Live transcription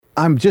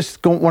I'm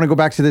just want to go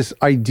back to this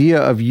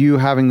idea of you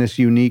having this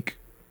unique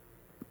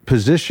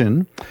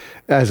position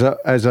as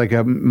like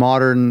a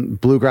modern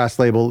bluegrass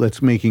label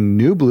that's making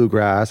new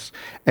bluegrass,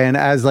 and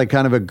as like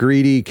kind of a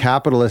greedy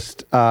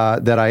capitalist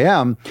that I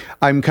am,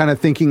 I'm kind of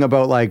thinking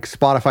about like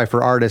Spotify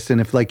for artists, and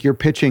if like you're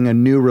pitching a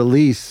new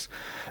release,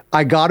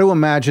 I got to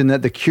imagine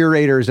that the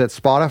curators at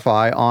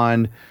Spotify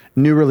on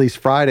New Release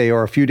Friday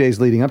or a few days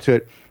leading up to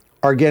it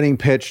are getting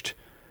pitched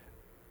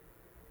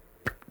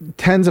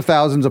tens of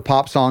thousands of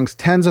pop songs,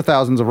 tens of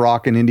thousands of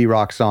rock and indie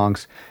rock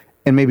songs,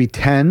 and maybe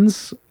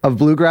tens of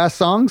bluegrass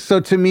songs.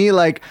 So to me,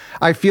 like,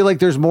 I feel like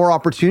there's more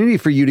opportunity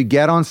for you to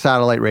get on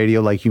satellite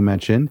radio, like you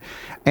mentioned,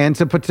 and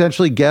to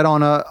potentially get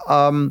on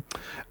an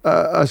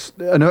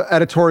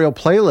editorial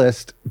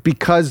playlist,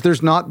 because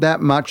there's not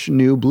that much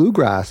new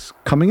bluegrass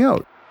coming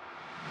out.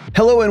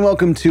 Hello and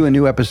welcome to a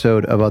new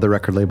episode of Other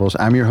Record Labels.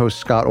 I'm your host,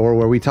 Scott Orr,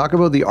 where we talk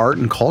about the art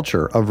and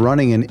culture of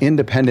running an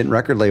independent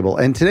record label.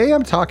 And today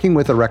I'm talking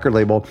with a record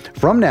label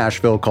from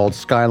Nashville called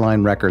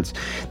Skyline Records.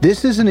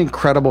 This is an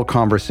incredible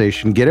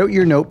conversation. Get out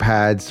your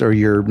notepads or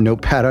your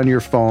notepad on your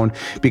phone,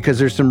 because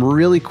there's some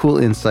really cool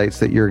insights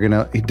that you're going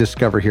to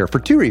discover here for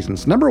two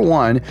reasons. Number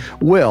one,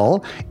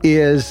 Will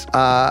has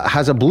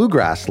a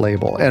bluegrass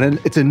label, and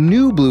it's a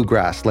new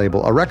bluegrass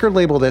label, a record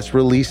label that's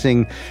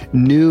releasing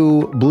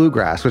new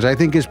bluegrass, which I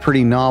think is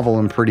pretty novel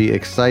and pretty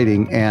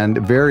exciting and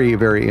very,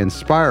 very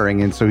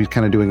inspiring. And so he's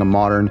kind of doing a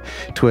modern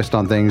twist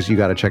on things. You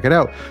got to check it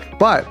out.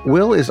 But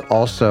Will is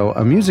also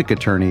a music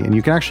attorney, and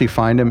you can actually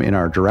find him in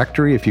our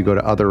directory if you go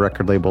to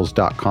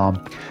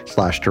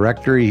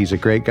otherrecordlabels.com/directory. He's a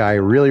great guy,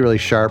 really, really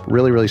sharp,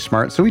 really, really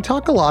smart. So we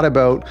talk a lot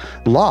about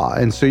law.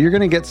 And so you're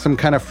going to get some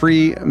kind of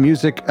free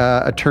music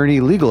attorney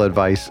legal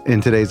advice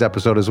in today's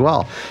episode as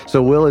well.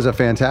 So Will is a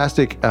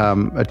fantastic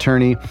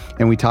attorney,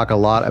 and we talk a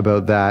lot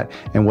about that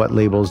and what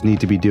labels need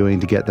to be doing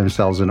to get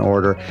themselves in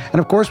order. And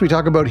of course, we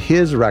talk about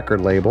his record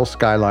label,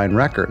 Skyline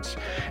Records.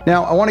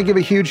 Now, I want to give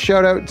a huge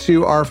shout out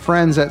to our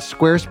friends at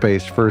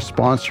Squarespace for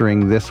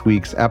sponsoring this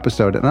week's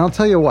episode. And I'll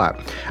tell you what,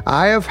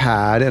 I have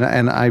had,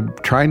 and I'm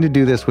trying to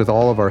do this with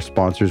all of our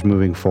sponsors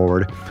moving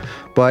forward,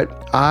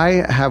 but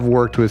I have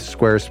worked with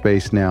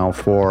Squarespace now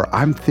for,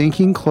 I'm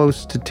thinking,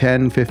 close to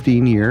 10,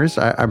 15 years.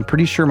 I'm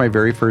pretty sure my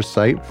very first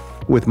site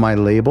with my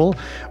label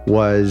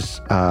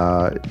was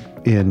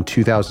in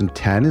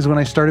 2010 is when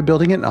I started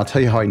building it. And I'll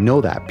tell you how I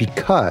know that,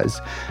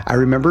 because I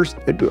remember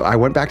I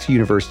went back to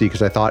university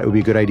because I thought it would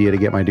be a good idea to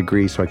get my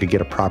degree so I could get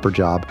a proper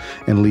job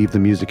and leave the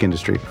music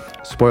industry.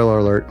 Spoiler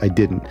alert, I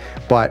didn't.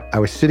 But I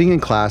was sitting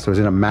in class. I was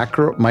in a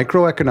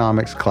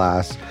microeconomics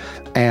class,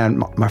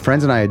 and my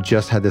friends and I had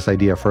just had this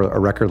idea for a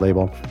record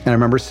label. And I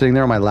remember sitting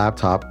there on my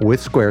laptop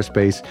with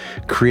Squarespace,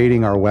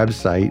 creating our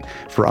website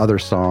for other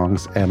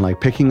songs and like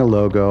picking a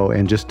logo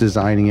and just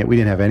designing it. We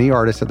didn't have any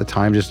artists at the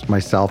time, just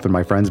myself and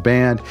my friend's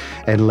band,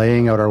 and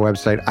laying out our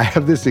website. I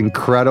have this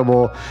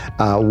incredible,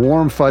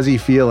 warm, fuzzy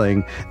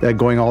feeling that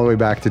going all the way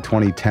back to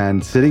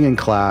 2010, sitting in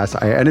class,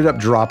 I ended up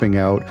dropping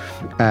out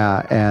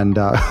and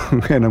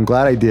I'm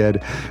glad I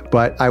did,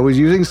 but I was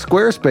using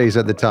Squarespace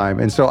at the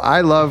time. And so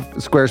I love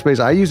Squarespace.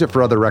 I use it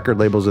for other record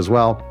labels as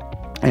well,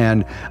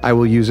 and I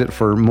will use it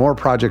for more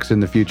projects in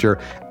the future.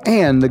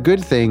 And the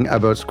good thing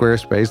about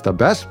Squarespace, the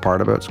best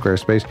part about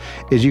Squarespace,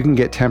 is you can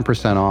get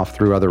 10% off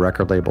through other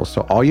record labels.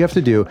 So all you have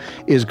to do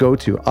is go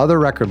to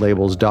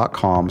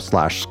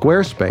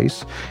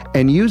otherrecordlabels.com/Squarespace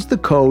and use the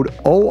code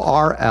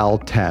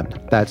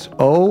ORL10. That's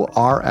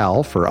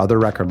ORL for other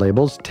record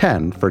labels,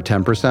 10 for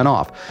 10%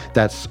 off.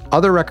 That's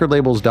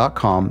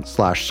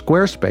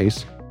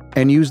otherrecordlabels.com/Squarespace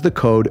and use the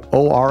code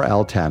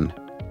ORL10.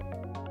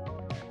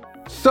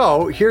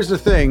 So here's the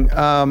thing,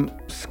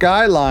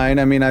 Skyline,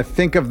 I mean, I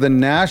think of the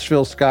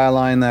Nashville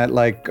Skyline, that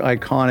like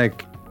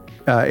iconic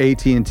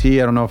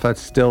AT&T, I don't know if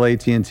that's still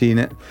AT&T,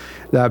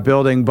 that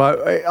building, but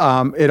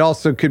it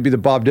also could be the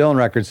Bob Dylan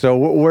record. So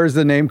where's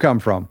the name come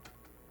from?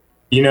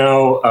 You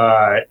know,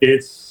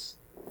 it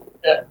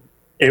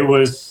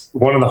was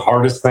one of the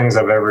hardest things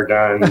I've ever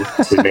done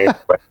to name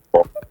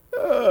people.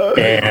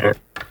 And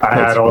I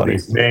had all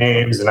these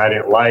names, and I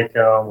didn't like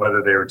them,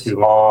 whether they were too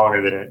long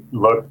or they didn't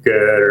look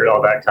good or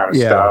all that kind of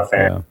stuff.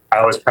 And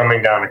I was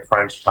coming down to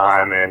crunch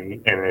time,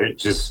 and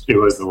it was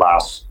the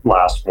last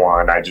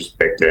one. I just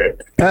picked it.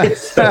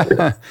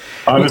 So,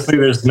 honestly,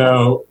 there's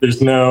no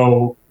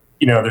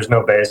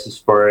basis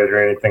for it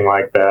or anything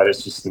like that.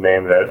 It's just the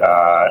name that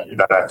I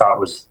thought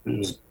was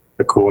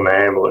a cool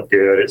name. It looked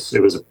good.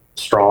 It was a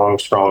strong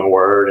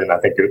word, and I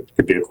think it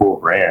could be a cool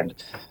brand,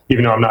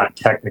 even though I'm not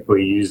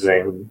technically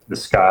using the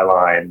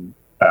Skyline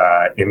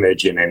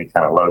image in any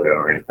kind of logo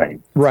or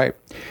anything. Right.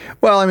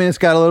 Well, I mean, it's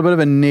got a little bit of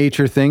a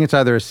nature thing. It's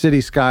either a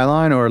city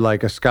skyline or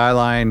like a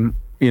skyline,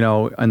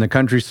 in the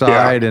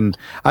countryside. Yeah. And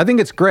I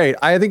think it's great.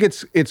 I think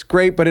it's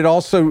great, but it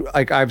also,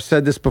 like I've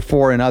said this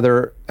before in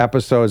other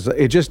episodes,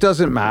 it just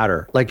doesn't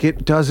matter. Like,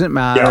 it doesn't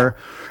matter.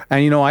 Yeah.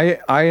 And,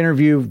 I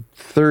interview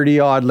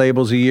 30 odd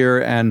labels a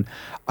year, and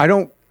I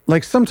don't,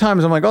 like,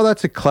 sometimes I'm like, oh,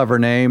 that's a clever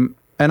name.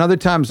 And other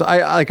times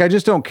I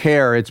just don't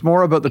care. It's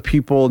more about the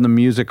people and the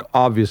music,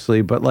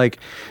 obviously, but like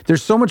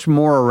there's so much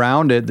more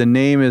around it. The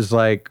name is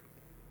like,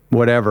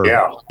 whatever.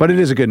 Yeah. But it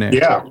is a good name.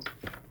 Yeah.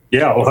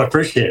 Yeah. Well, I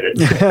appreciate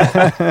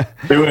it.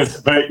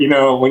 But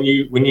when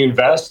you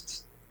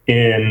invest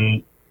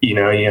in,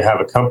 you have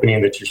a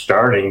company that you're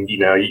starting,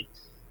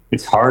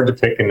 it's hard to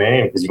pick a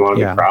name because you want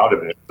to be proud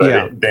of it.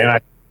 But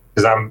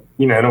because I'm,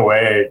 in a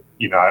way,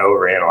 I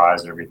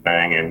overanalyze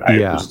everything, and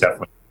I was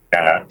definitely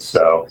that.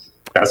 So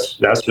that's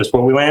just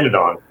what we landed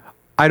on.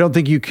 I don't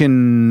think you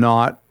can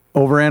not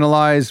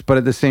overanalyze, but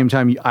at the same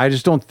time, I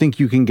just don't think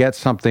you can get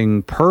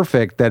something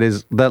perfect that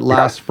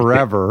lasts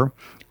forever,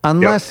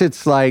 unless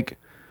it's like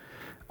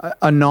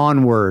a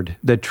non-word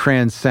that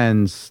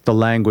transcends the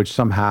language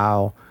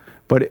somehow.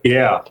 But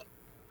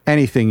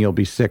anything you'll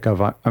be sick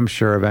of, I'm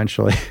sure,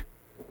 eventually.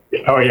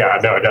 Oh yeah,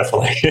 no,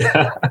 definitely.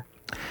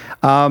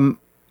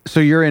 So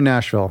you're in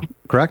Nashville,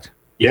 correct?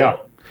 Yeah.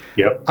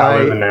 Yep. I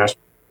live in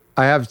Nashville.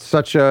 I have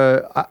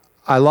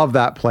I love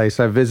that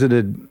place. I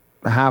visited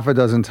half a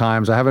dozen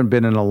times. I haven't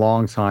been in a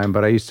long time,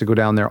 but I used to go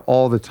down there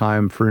all the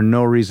time for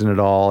no reason at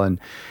all and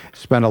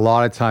spend a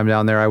lot of time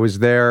down there. I was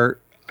there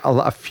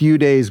a few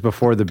days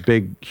before the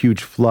big,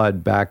 huge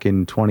flood back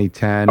in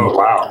 2010. Oh,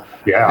 wow.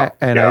 Yeah.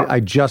 And I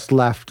just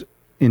left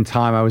in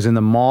time. I was in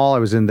the mall. I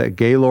was in the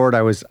Gaylord.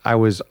 I was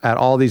at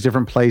all these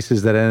different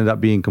places that ended up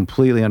being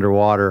completely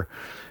underwater.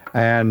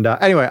 And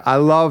anyway, I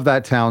love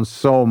that town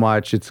so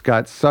much. It's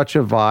got such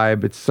a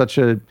vibe. It's such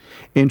a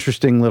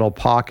interesting little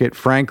pocket.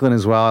 Franklin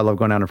as well. I love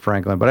going down to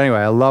Franklin. But anyway,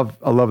 I love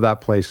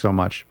that place so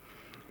much.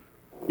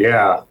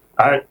 Yeah.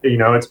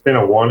 It's been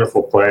a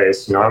wonderful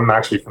place. I'm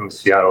actually from the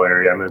Seattle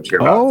area. I moved here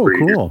about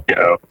 3 years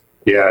ago.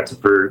 Yeah,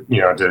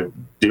 to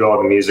do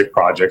all the music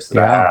projects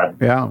that I had.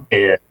 Yeah.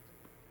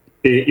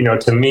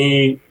 And to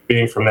me,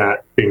 being from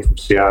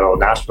Seattle,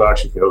 Nashville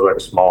actually feels like a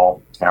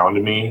small town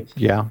to me.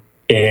 Yeah.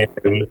 And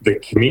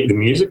the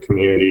music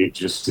community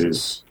just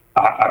is,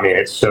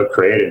 it's so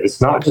creative. It's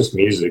not just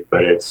music,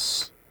 but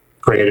it's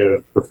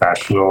creative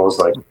professionals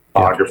like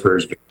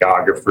photographers,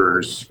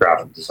 videographers,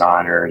 graphic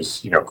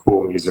designers,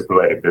 cool music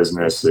related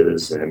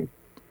businesses. And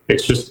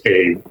it's just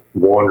a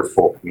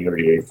wonderful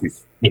community,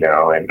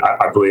 and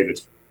I believe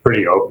it's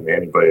pretty open to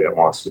anybody that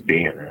wants to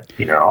be in it.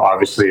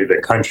 Obviously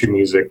the country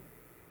music,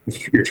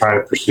 if you're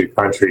trying to pursue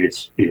country,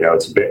 it's,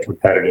 it's a bit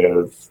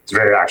competitive. It's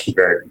actually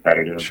very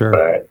competitive. Sure.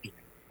 But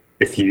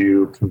if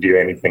you can do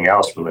anything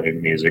else related to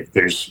music,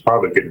 there's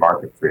probably a good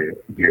market for you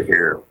if you're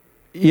here.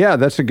 Yeah,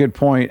 that's a good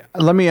point.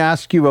 Let me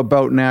ask you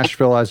about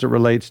Nashville as it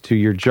relates to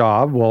your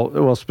job.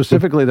 Well,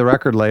 specifically the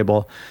record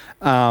label.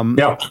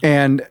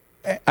 And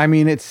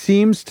it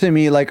seems to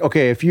me like,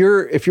 okay, if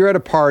you're at a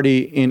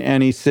party in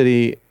any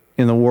city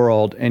in the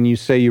world and you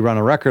say you run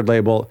a record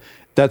label,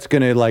 that's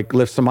going to like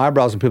lift some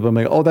eyebrows and people will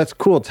be like, oh, that's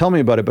cool. Tell me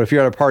about it. But if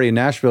you're at a party in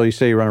Nashville, you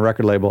say you run a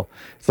record label.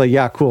 It's like,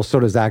 yeah, cool. So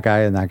does that guy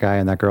and that guy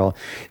and that girl.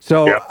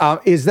 So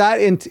is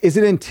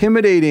it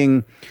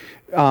intimidating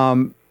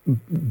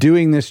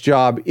doing this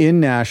job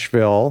in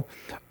Nashville,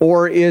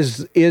 or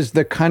is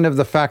the kind of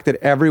the fact that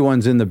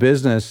everyone's in the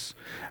business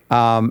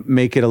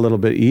make it a little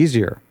bit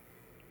easier?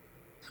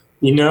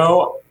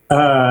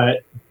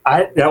 That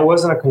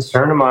wasn't a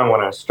concern of mine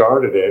when I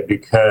started it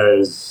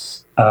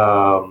because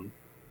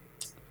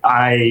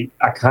I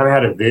kind of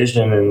had a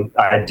vision and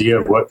idea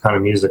of what kind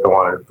of music I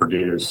wanted to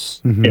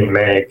produce and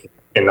make,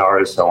 and the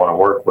artists I want to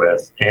work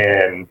with.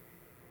 And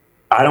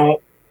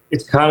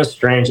it's kind of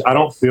strange. I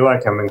don't feel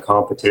like I'm in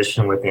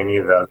competition with any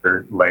of the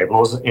other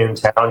labels in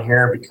town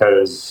here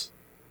because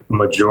the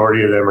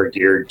majority of them are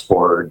geared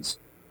towards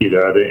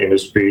either other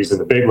industries, and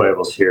the big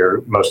labels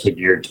here mostly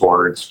geared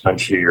towards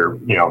country or,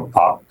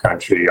 pop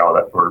country, all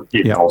that, or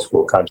even old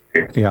school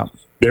country. Yeah.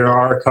 There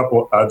are a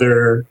couple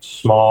other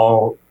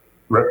small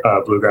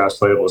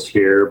bluegrass labels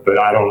here, but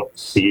I don't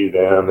see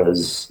them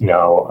as,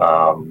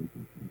 I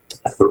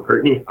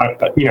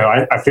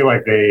feel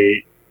like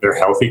they're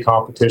healthy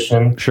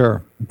competition.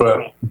 Sure.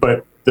 But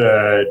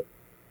the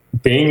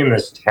being in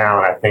this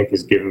town, I think,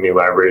 has given me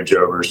leverage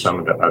over some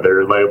of the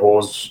other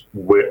labels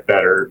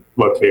that are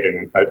located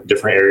in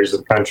different areas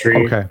of the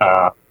country. Okay.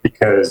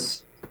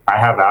 Because I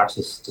have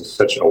access to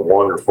such a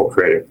wonderful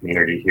creative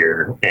community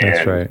here. And,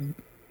 that's right.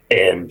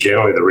 And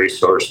generally the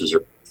resources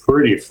are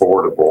pretty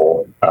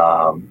affordable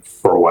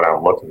for what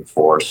I'm looking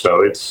for.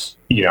 So it's,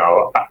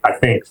 I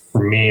think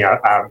for me, I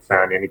haven't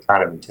found any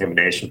kind of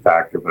intimidation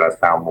factor, but I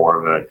found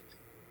more of a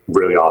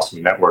really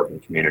awesome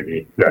networking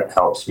community that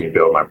helps me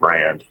build my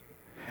brand.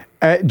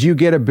 Do you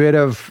get a bit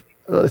of,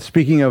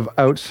 speaking of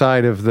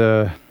outside of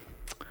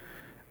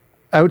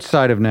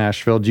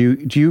Nashville,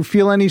 do you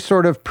feel any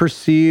sort of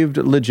perceived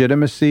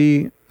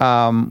legitimacy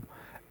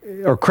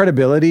or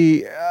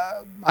credibility?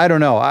 I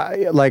don't know.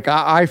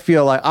 I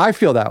feel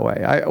that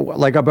way. I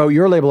like about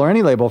your label or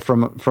any label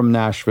from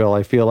Nashville.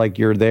 I feel like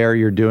you're there,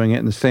 you're doing it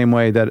in the same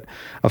way that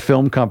a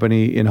film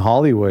company in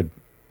Hollywood.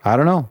 I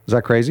don't know. Is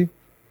that crazy?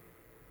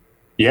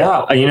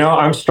 Yeah,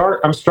 I'm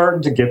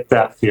starting to get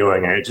that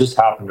feeling, and it just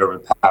happened over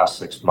the past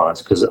 6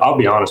 months. Because I'll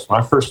be honest, when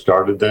I first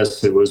started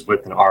this, it was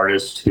with an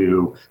artist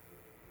who,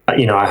 I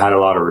had a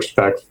lot of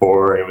respect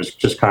for. It was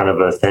just kind of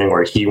a thing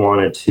where he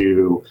wanted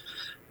to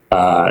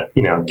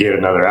get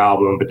another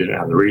album, but didn't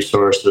have the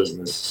resources.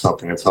 And this is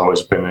something that's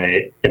always been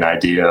an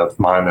idea of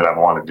mine that I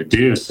wanted to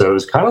do. So it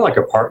was kind of like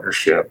a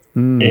partnership.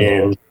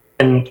 And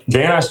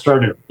then I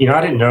started,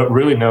 I didn't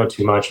really know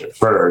too much at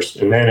first.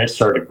 And then it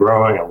started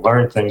growing. I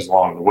learned things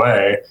along the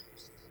way.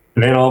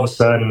 And then all of a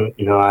sudden,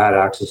 I had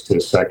access to a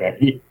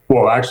second.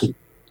 Well, actually,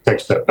 take a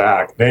step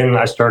back. Then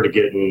I started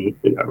getting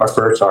my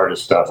first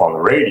artist stuff on the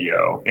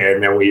radio.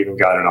 And then we even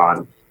got it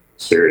on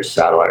Sirius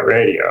satellite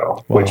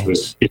radio, which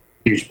was a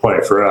huge play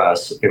for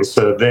us. And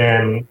so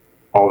then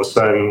all of a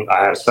sudden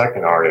I had a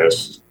second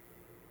artist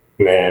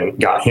and then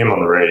got him on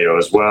the radio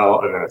as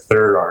well. And then a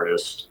third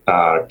artist,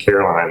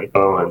 Caroline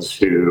Owens,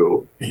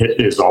 who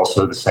is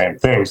also the same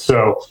thing.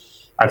 So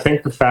I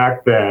think the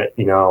fact that,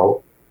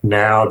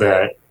 now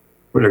that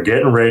we're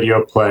getting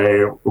radio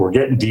play, we're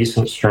getting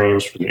decent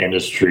streams for the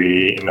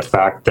industry, and the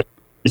fact that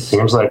it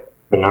seems like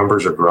the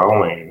numbers are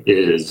growing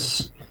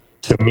is,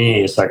 to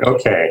me, it's like,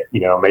 okay,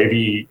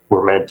 maybe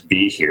we're meant to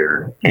be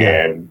here.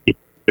 And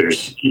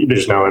there's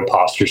no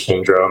imposter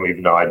syndrome,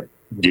 even though I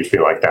do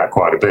feel like that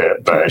quite a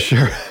bit. But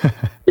sure.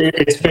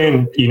 it's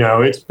been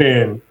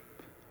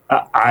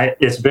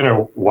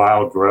a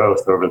wild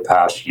growth over the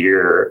past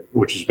year,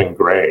 which has been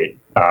great.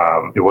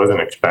 It wasn't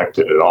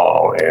expected at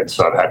all. And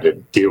so I've had to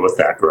deal with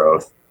that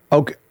growth.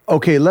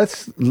 Okay.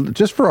 Let's,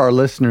 just for our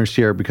listeners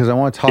here, because I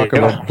want to talk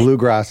about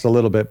bluegrass a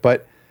little bit,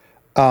 but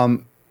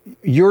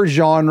your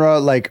genre,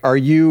 like,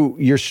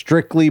 you're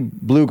strictly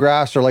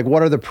bluegrass, or like,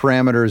 what are the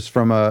parameters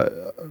from a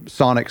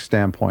sonic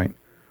standpoint?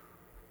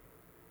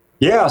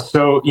 Yeah.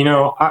 So,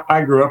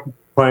 I grew up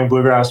playing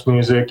bluegrass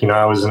music.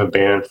 I was in a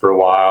band for a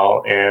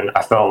while, and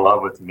I fell in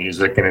love with the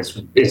music, and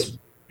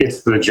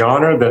it's the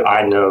genre that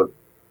I know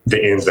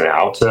the ins and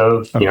outs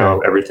of,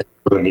 everything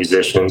from the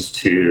musicians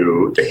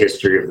to the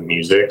history of the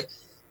music.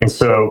 And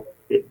so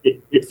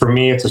for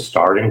me, it's a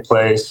starting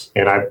place,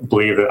 and I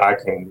believe that I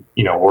can,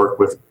 work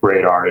with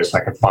great artists.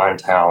 I can find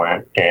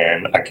talent,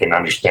 and I can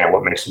understand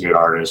what makes a good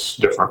artist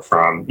different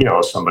from,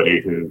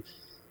 somebody who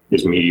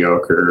is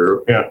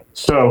mediocre. Yeah.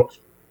 So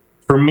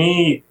for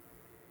me,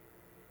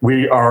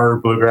 we are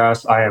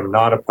bluegrass. I am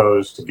not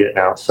opposed to getting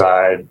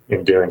outside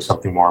and doing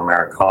something more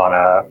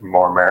Americana,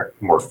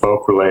 more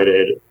folk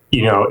related.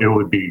 It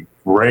would be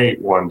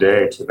great one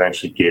day to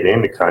eventually get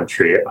into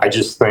country. I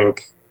just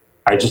think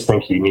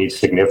you need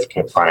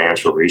significant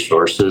financial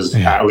resources,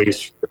 at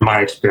least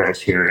my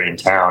experience here in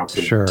town,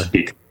 to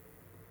speak.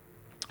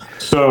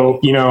 So,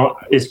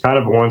 it's kind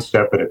of one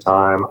step at a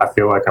time. I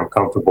feel like I'm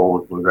comfortable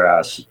with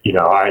bluegrass.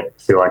 I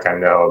feel like I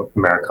know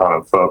Americana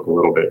and folk a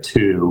little bit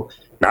too.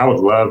 And I would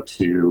love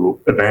to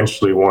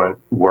eventually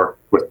work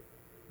with,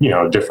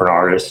 different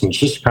artists and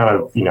just kind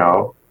of,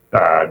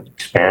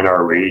 expand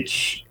our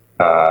reach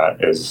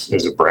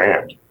as a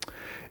brand.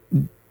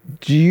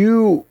 Do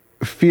you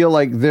feel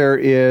like there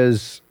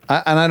is,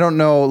 and I don't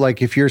know,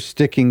 like, if you're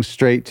sticking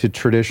straight to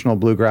traditional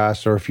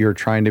bluegrass or if you're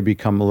trying to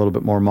become a little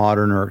bit more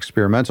modern or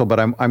experimental, but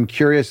I'm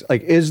curious,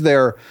 like, is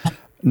there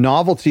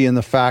novelty in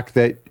the fact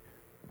that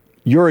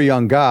you're a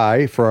young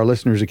guy? For our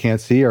listeners who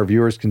can't see, our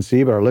viewers can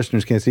see, but our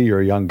listeners can't see,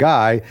 you're a young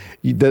guy.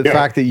 The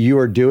fact that you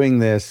are doing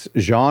this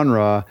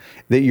genre,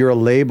 that you're a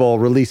label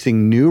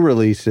releasing new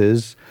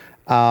releases,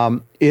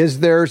 is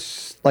there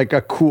like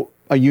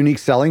a unique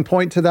selling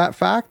point to that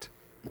fact?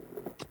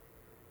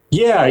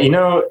 Yeah,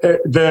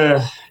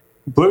 the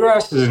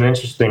bluegrass is an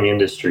interesting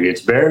industry. It's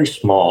very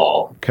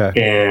small,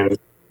 and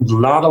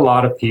not a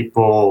lot of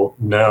people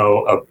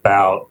know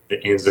about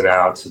the ins and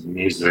outs of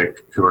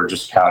music who are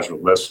just casual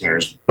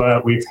listeners.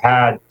 But we've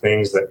had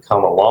things that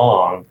come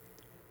along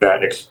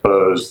that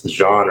expose the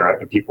genre,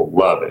 and people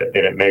love it,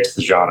 and it makes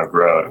the genre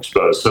grow and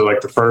expose. So,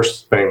 like, the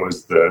first thing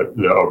was the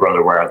Oh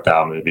Brother Where Art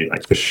Thou movie,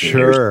 like 15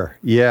 years ago.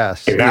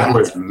 Yes. And that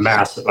was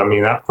massive. I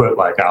mean, that put,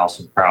 like,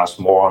 Alison Krauss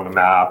more on the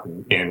map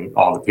and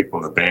all the people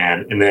in the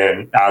band. And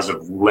then, as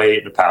of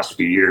late, the past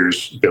few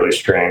years, Billy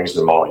Strings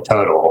and Molly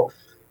Tuttle,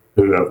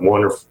 who have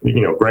wonderful,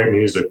 great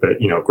music, but,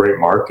 great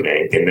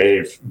marketing, and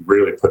they've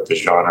really put the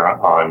genre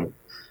on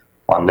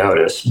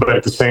notice. But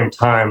at the same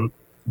time,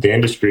 the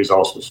industry is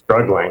also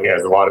struggling,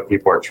 as a lot of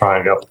people are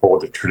trying to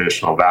uphold the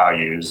traditional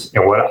values.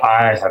 And what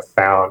I have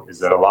found is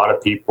that a lot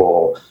of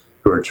people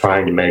who are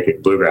trying to make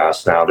it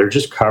bluegrass now, they're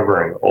just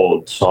covering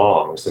old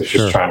songs and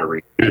just trying to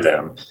redo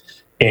them.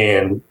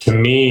 And to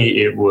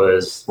me, it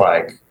was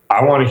like,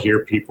 I want to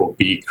hear people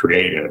be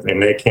creative,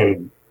 and they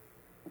can,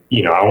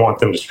 I want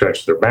them to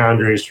stretch their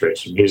boundaries,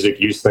 stretch their music,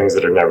 use things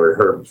that I've never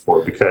heard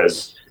before.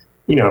 Because,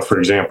 for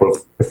example,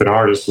 if an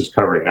artist is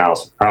covering an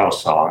Alison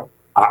Krauss song,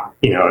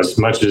 as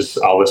much as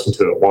I'll listen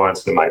to it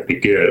once, it might be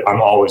good, I'm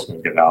always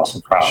going to get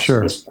Alison Krauss.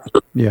 Sure.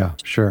 Yeah,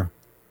 sure.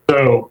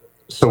 So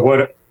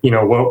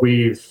what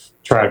we've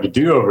tried to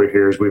do over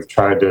here is we've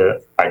tried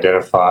to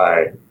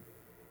identify,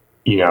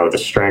 the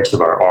strengths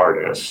of our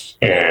artists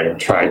and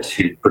try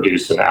to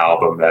produce an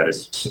album that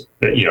is,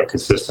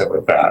 consistent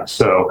with that.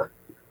 So,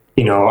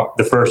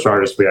 the first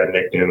artist we had,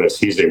 Nick Numis,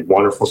 he's a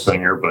wonderful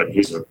singer, but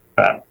he's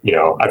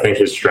I think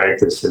his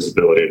strength is his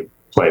ability to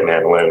play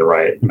mandolin and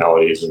write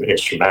melodies and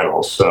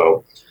instrumentals.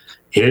 So,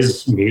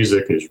 his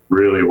music is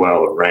really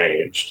well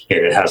arranged, and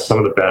it has some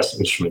of the best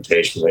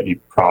instrumentation that you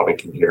probably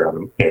can hear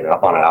on an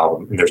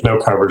album. And there's no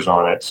covers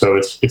on it, so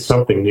it's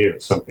something new,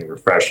 it's something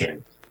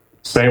refreshing.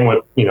 Same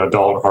with,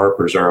 Dalton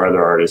Harper's our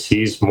other artist.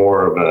 He's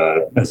more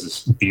of has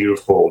this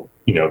beautiful,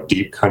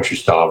 deep country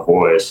style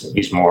voice, and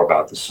he's more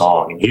about the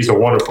song. And he's a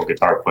wonderful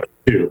guitar player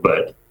too.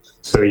 But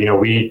so,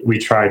 we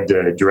tried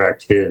to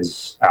direct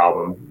his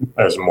album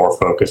as more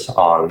focus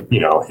on,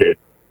 the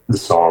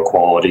song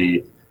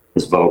quality,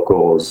 his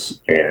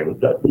vocals,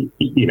 and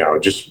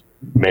just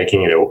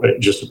making it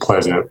just a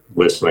pleasant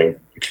listening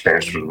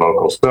experience for the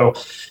vocals. So,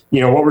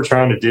 what we're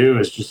trying to do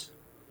is just,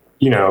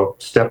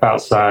 step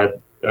outside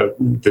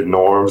the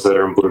norms that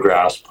are in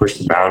bluegrass, push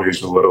the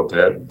boundaries a little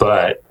bit,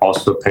 but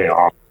also pay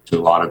off to a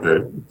lot of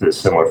the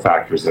similar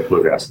factors that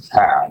bluegrass has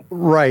had.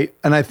 Right.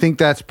 And I think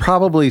that's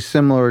probably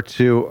similar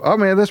to,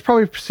 that's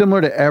probably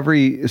similar to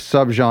every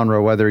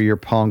subgenre, whether you're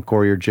punk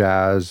or you're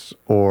jazz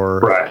or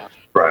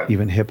right.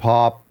 even hip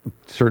hop,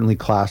 certainly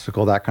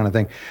classical, that kind of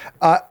thing.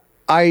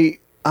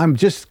 I'm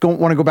just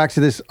want to go back to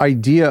this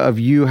idea of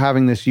you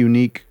having this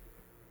unique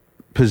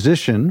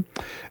position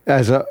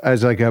as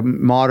like a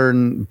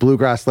modern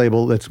bluegrass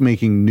label that's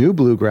making new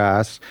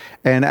bluegrass,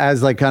 and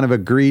as like kind of a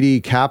greedy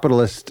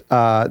capitalist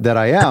that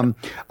I am,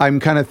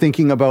 I'm kind of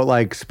thinking about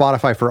like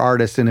Spotify for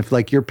artists, and if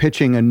like you're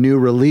pitching a new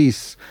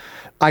release,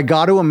 I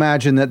got to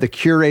imagine that the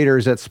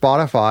curators at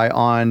Spotify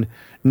on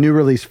New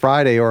Release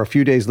Friday or a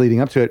few days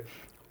leading up to it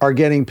are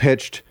getting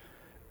pitched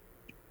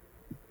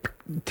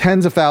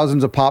tens of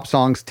thousands of pop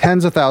songs,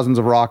 tens of thousands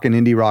of rock and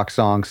indie rock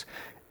songs,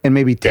 and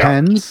maybe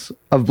tens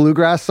of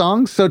bluegrass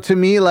songs. So to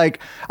me, like,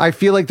 I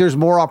feel like there's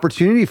more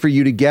opportunity for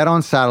you to get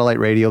on satellite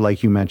radio,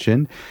 like you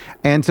mentioned,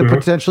 and to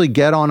potentially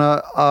get on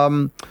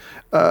an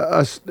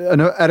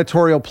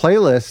editorial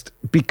playlist,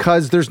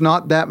 because there's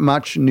not that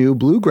much new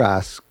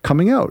bluegrass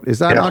coming out. Is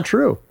that not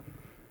true?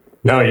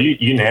 No,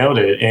 you nailed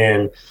it.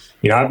 And,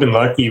 I've been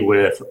lucky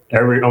with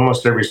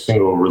almost every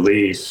single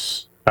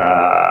release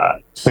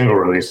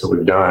that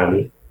we've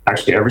done.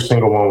 Actually, every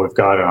single one we've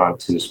got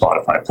onto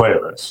Spotify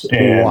playlists.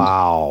 And,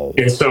 wow!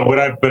 And so what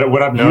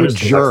I've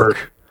noticed, you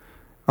jerk.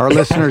 Our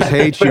listeners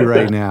hate you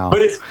right now.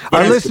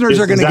 Our listeners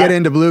are going to get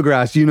into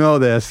bluegrass. You know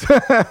this.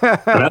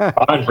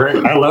 That's fine,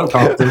 great. I love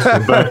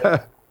competition,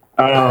 but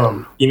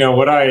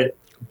what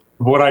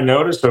I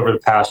noticed over the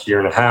past year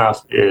and a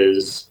half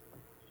is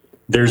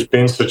there's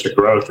been such a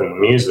growth in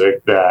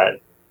music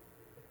that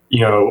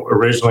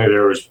originally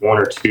there was one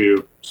or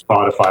two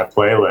Spotify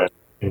playlists,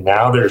 and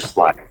now there's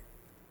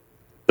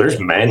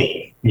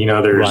many.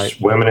 There's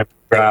women in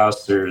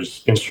bluegrass,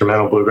 there's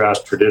instrumental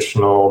bluegrass,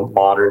 traditional,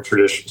 modern,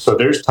 traditional. So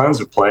there's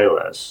tons of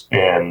playlists.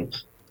 And,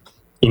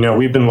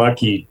 we've been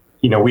lucky.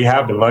 We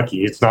have been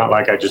lucky. It's not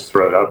like I just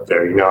throw it up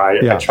there.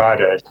 I try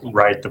to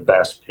write the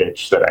best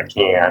pitch that I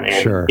can.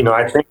 And,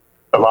 I think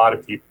a lot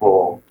of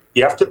people,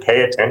 you have to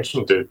pay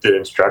attention to the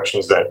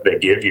instructions that they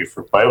give you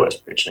for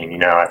playlist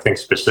pitching. I think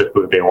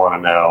specifically they want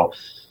to know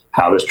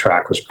how this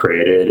track was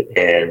created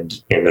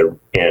and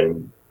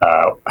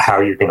how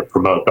you're going to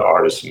promote the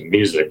artist and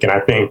music. And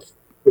I think,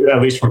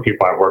 at least from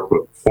people I've worked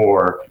with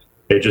before,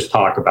 they just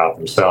talk about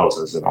themselves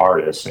as an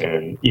artist.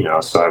 And,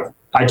 so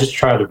I just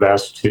try the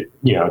best to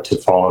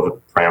follow the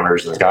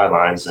parameters and the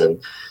guidelines.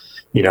 And,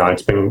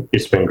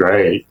 it's been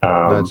great.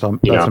 That's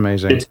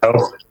amazing. It's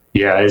helped.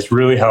 Yeah, it's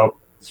really helped.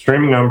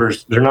 Streaming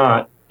numbers, they're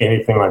not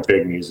anything like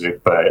big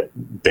music, but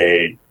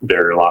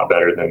they're a lot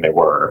better than they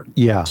were.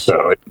 Yeah.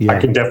 So I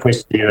can definitely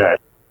see that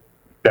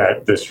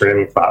the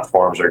streaming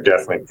platforms are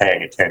definitely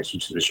paying attention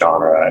to the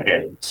genre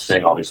and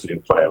seeing all these new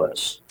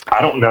playlists.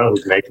 I don't know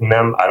who's making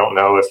them. I don't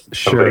know if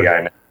somebody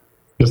I know.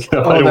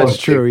 Oh, that's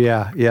true.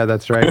 Yeah,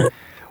 that's right.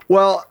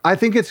 Well, I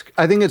think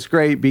it's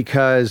great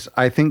because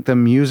I think the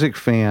music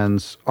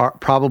fans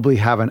probably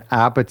have an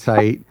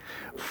appetite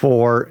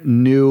for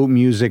new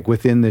music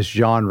within this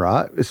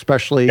genre,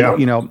 especially,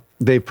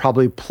 they've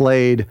probably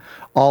played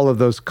all of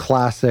those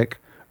classic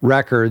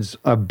records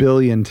a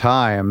billion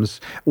times.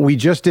 We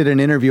just did an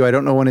interview. I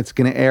don't know when it's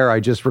going to air.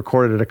 I just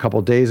recorded it a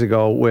couple days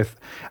ago with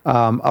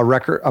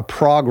a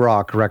prog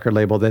rock record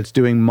label that's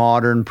doing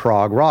modern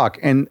prog rock.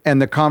 And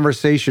the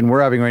conversation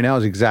we're having right now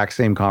is the exact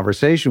same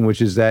conversation,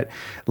 which is that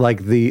like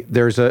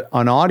there's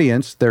an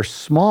audience, they're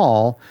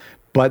small,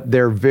 but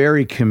they're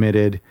very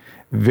committed,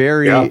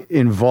 very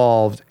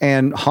involved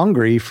and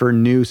hungry for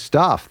new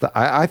stuff.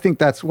 I think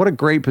that's what a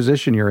great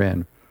position you're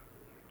in.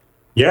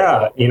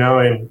 Yeah.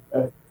 And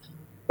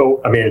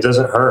it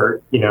doesn't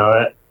hurt,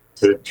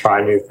 to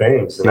try new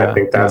things. And I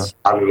think that's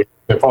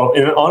involved.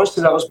 And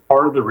honestly, that was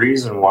part of the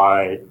reason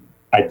why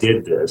I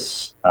did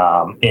this.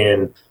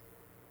 And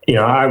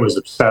I was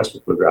obsessed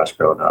with bluegrass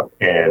growing up,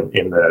 and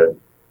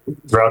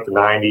throughout the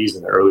 90s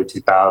and the early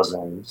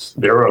 2000s,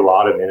 there were a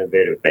lot of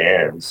innovative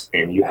bands,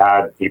 and you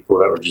had people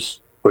that were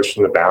just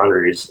pushing the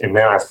boundaries. And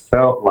then I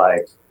felt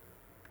like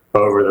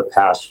over the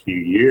past few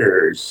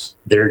years,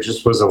 there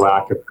just was a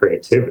lack of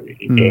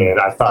creativity. And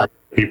I thought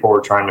people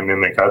were trying to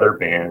mimic other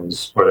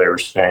bands where they were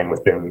staying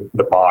within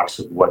the box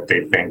of what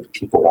they think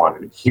people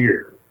wanted to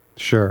hear.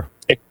 Sure.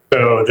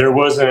 So there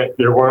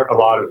weren't a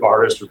lot of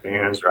artists or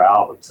bands or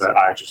albums that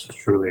I just was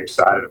truly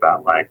excited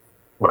about, like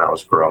when I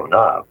was growing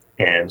up.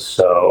 And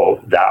so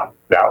that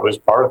was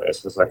part of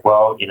this. It's like,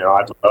 well,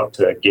 I'd love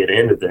to get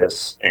into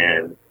this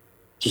and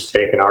just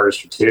take an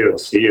artist or two and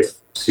see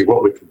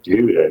what we could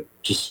do to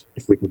just,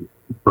 if we can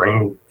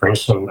bring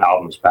some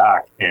albums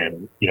back.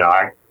 And,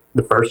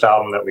 the first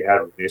album that we had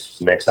released was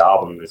the next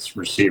album that's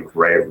received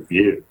rave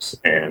reviews.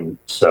 And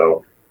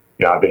so,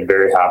 I've been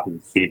very happy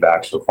with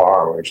feedback so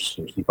far, and we're just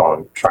going to keep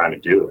on trying to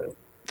do it.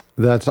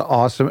 That's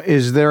awesome.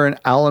 Is there an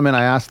element,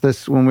 I asked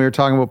this when we were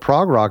talking about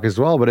prog rock as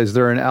well, but is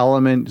there an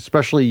element,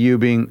 especially you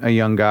being a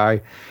young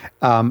guy,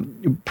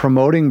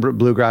 promoting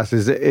bluegrass,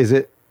 is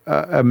it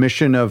a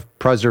mission of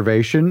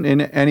preservation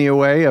in any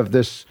way of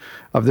this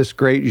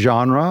great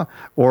genre,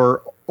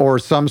 or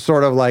some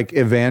sort of like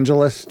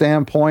evangelist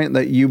standpoint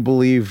that you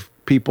believe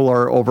people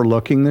are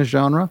overlooking this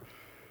genre?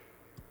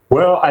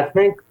 Well, I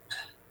think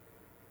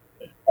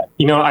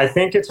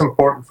it's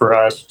important for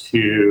us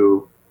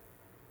to,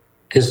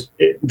 because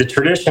the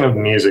tradition of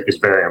music is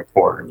very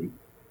important.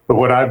 But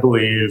what I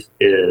believe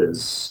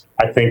is,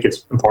 I think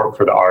it's important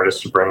for the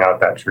artists to bring out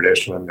that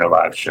tradition in their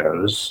live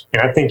shows.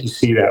 And I think you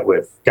see that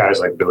with guys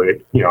like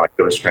Billy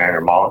Strand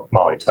or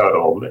Molly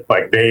Tuttle.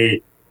 Like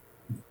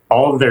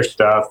all of their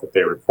stuff that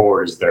they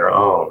record is their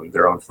own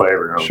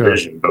flavor, their own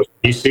vision. But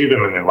you see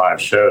them in their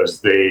live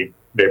shows, they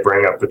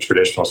bring up the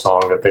traditional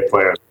song that they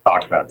play and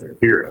talk about their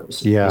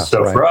heroes. Yeah. And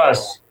so for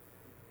us,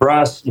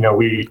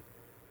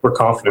 we're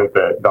confident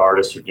that the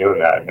artists are doing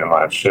that in their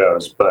live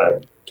shows,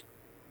 but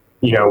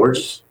we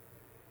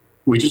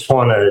just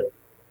want to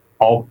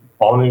all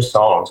new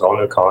songs, all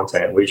new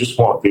content. We just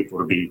want people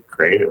to be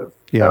creative.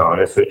 Yeah.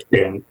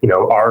 And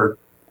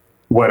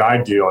what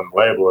I do on the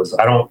label is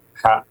I don't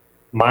have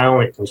my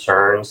only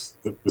concerns,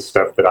 the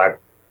stuff that I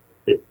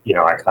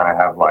kind of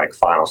have like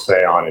final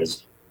say on,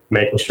 is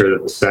making sure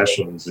that the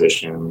session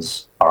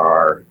musicians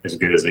are as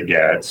good as it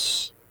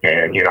gets.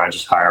 And you're not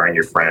just hiring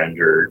your friend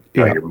or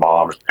your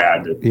mom or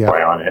dad to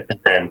play on it, and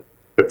then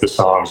that the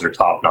songs are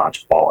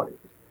top-notch quality.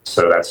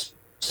 So that's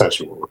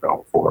essentially what we're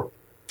going for.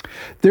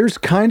 There's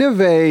kind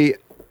of a,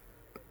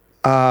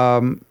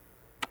 I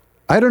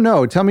don't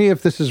know, tell me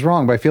if this is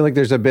wrong, but I feel like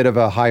there's a bit of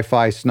a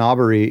hi-fi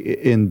snobbery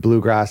in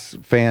bluegrass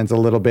fans a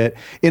little bit,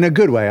 in a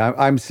good way.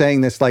 I'm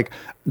saying this like,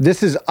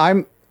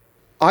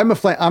 I'm a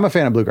fan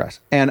of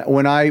bluegrass, and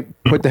when I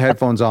put the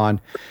headphones on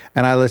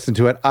and I listen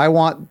to it, I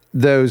want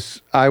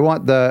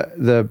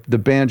the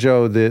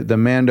banjo, the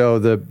mando,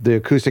 the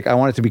acoustic. I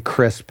want it to be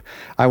crisp.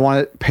 I want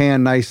it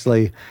panned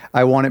nicely.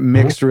 I want it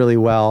mixed really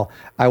well.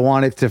 I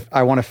want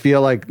to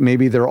feel like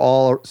maybe they're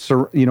all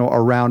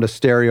around a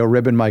stereo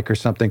ribbon mic or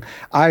something.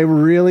 I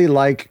really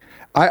like.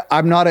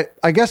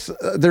 I guess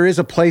there is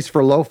a place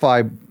for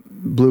lo-fi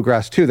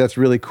bluegrass too. That's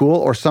really cool.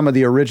 Or some of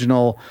the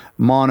original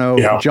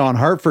mono John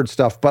Hartford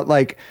stuff. But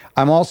like,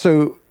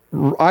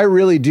 I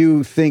really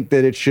do think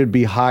that it should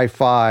be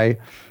hi-fi.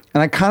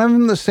 And I kind of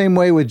am the same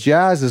way with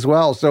jazz as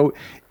well. So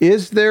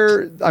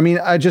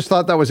I just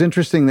thought that was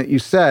interesting that you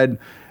said,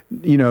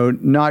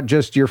 not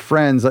just your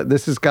friends, like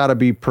this has got to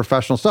be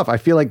professional stuff. I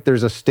feel like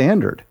there's a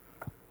standard.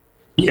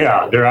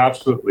 Yeah, there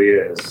absolutely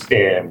is.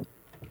 And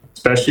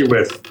especially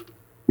with,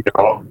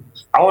 I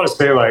want to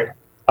say like,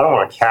 I don't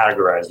want to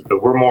categorize it,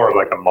 but we're more of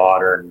like a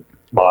modern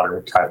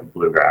type of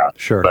bluegrass.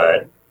 Sure.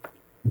 But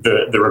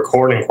the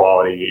recording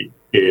quality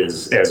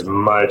is as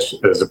much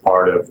as a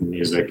part of the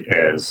music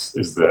as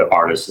the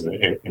artists and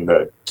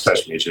the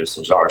session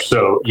musicians are.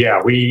 So yeah,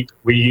 we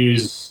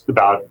use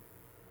about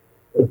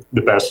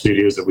the best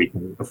studios that we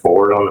can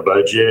afford on the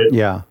budget.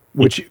 Yeah,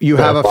 which you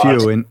have a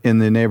few in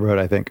the neighborhood,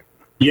 I think.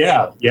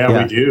 Yeah,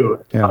 we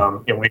do. Yeah.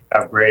 And we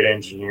have great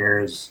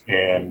engineers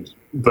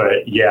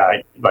but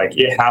yeah, like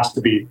it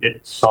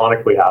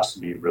sonically has to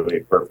be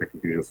really perfect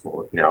and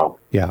beautiful,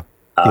 Yeah.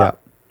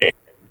 And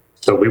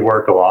so we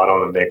work a lot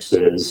on the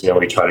mixes,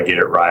 we try to get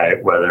it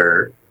right,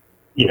 whether,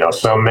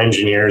 some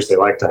engineers, they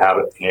like to have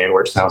it panned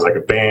where it sounds like a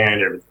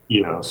band or,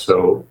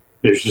 so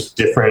there's just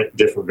different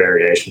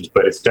variations,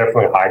 but it's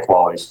definitely high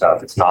quality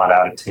stuff. It's not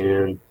out of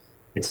tune.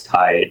 It's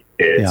tight.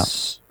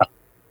 It's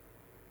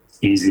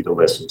easy to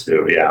listen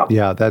to. Yeah.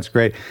 Yeah, that's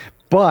great.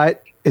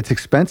 But it's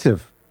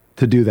expensive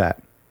to do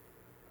that.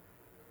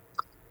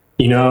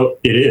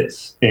 It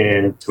is.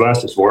 And to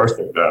us, it's worth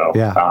it, though.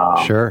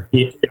 Yeah, sure.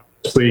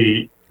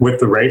 Honestly,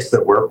 with the rates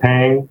that we're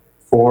paying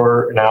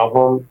for an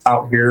album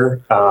out here,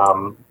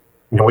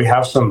 we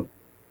have some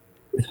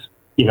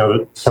of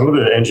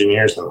the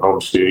engineers in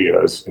home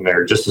studios, and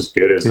they're just as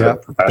good as the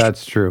professionals.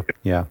 That's true.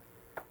 Yeah.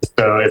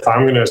 So if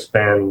I'm going to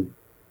spend,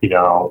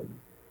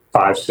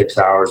 5-6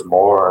 hours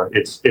more,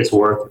 it's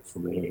worth it for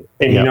me.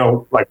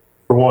 And, like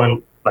for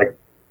one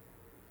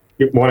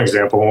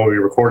example, when we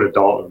recorded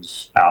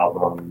Dalton's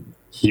album,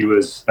 he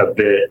was a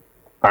bit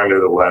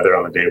under the weather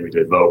on the day we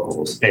did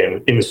vocals.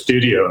 And in the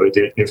studio,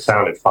 it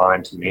sounded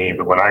fine to me.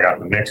 But when I got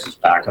the mixes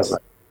back, I was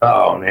like,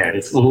 oh man,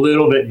 it's a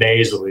little bit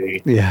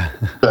nasally. Yeah.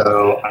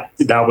 So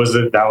that was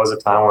a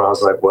time when I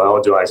was like,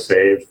 well, do I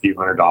save a few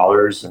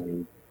 $100s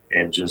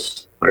and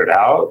just put it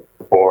out,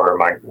 or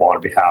am I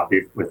want to be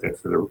happy with it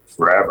for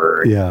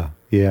forever? Yeah.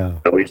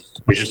 So we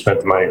just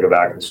spent the money to go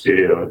back in the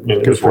studio.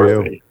 Good for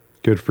you.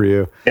 Good for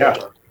you. Yeah.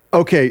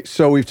 Okay,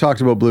 so we've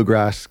talked about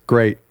Bluegrass.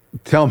 Great.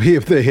 Tell me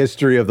of the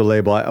history of the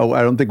label.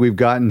 I don't think we've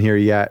gotten here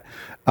yet.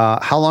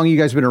 How long have you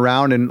guys been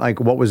around, and like,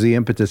 what was the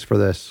impetus for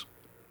this?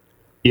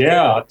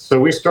 Yeah, so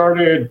we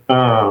started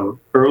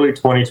early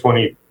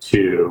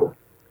 2022,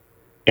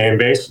 and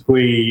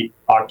basically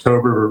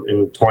October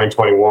in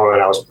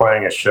 2021, I was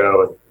playing a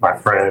show with my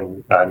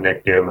friend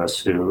Nick Dumas,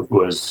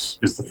 who is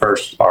the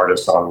first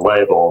artist on the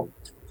label.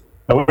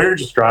 And we were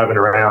just driving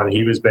around, and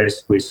he was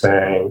basically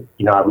saying,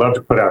 I'd love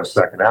to put out a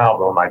second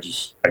album. I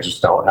just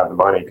don't have the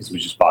money because we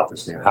just bought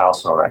this new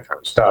house and all that kind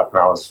of stuff. And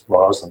I was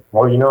like,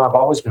 I've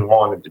always been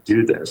wanting to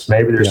do this.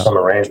 Maybe there's some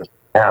arrangement.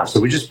 Yeah. So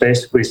we just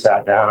basically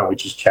sat down and we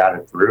just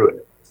chatted through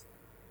it.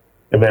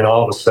 And then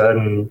all of a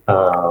sudden,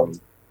 I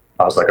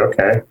was like,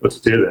 okay,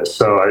 let's do this.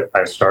 So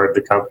I started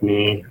the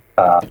company,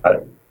 draft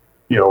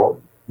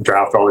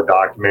all the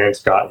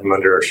documents, got him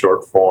under a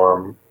short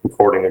form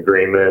recording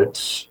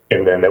agreement,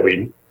 and then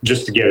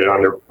just to get it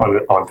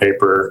on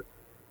paper.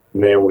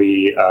 And then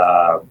we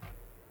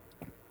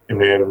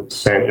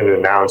sent an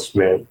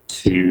announcement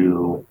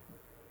to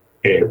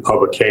a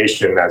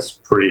publication that's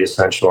pretty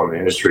essential in the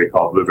industry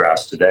called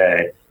Bluegrass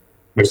Today.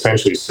 We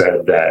essentially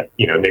said that,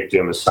 Nick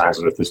Dumas signs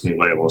with this new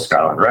label,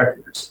 Skyline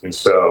Records. And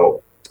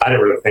so I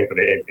didn't really think of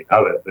anything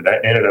of it, but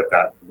that ended up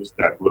that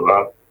blew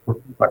up.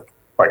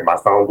 Like my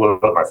phone blew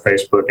up, my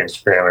Facebook,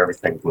 Instagram,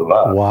 everything blew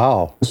up.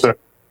 Wow. So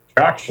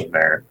traction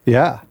there.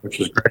 Yeah. Which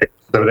was great.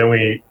 So then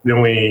we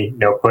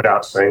put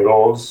out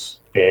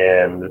singles,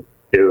 and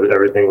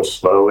everything was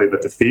slowly,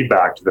 but the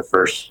feedback to the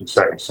first and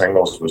second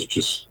singles was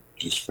just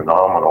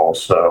phenomenal.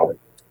 So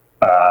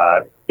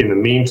in the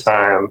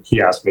meantime,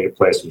 he asked me to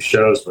play some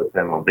shows with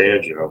him on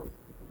banjo,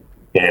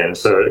 and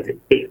so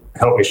it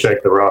helped me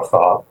shake the rust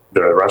off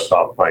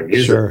playing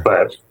music. Sure.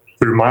 But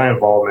through my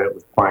involvement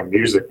with playing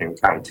music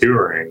and kind of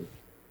touring,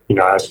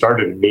 I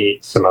started to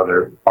meet some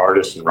other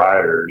artists and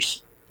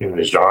writers in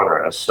the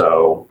genre.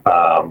 So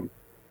I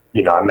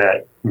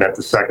met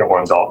the second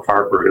one, Alt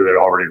Harper, who had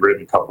already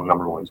written a couple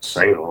number one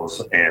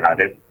singles, and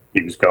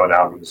he was going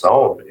out on his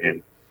own,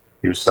 and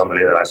he was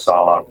somebody that I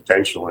saw a lot of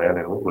potential in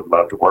and would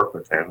love to work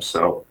with him.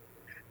 So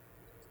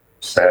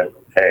said,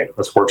 hey,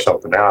 let's work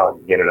something out.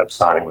 And he ended up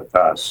signing with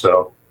us.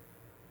 So,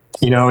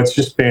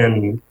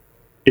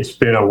 it's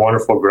been a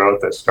wonderful growth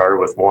that started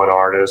with one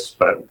artist,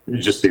 but it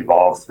just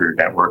evolved through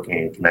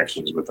networking and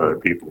connections with other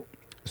people.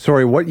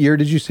 Sorry, what year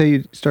did you say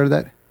you started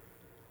that?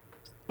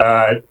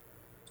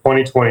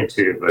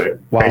 2022,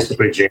 but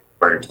basically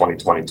January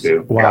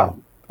 2022. Wow. Yeah.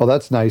 Well,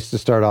 that's nice to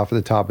start off at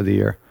the top of the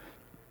year.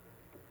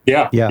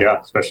 Yeah,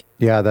 especially.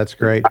 Yeah, that's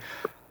great.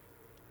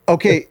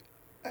 Okay,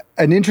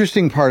 an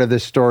interesting part of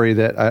this story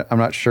that I'm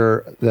not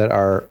sure that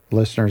our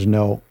listeners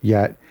know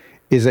yet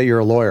is that you're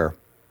a lawyer.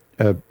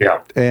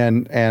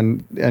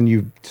 And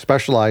you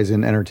specialize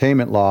in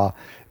entertainment law.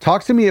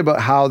 Talk to me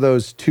about how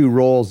those two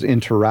roles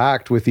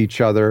interact with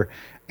each other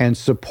and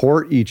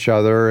support each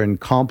other and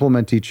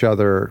complement each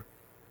other.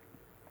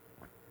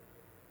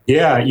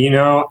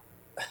 Yeah,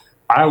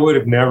 I would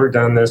have never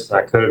done this, and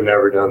I could have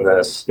never done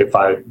this if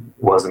I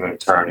wasn't an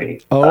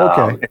attorney. Oh,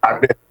 okay.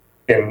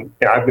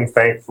 I've been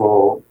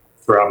thankful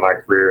throughout my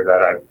career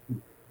that I've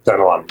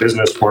done a lot of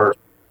business work.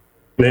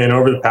 Then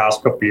over the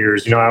past couple of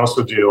years, I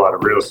also do a lot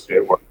of real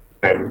estate work.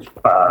 And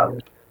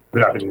I've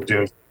been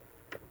doing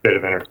a bit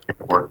of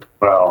entertainment work as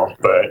well,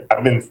 but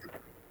I've been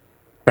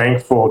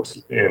thankful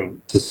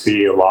to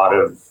see a lot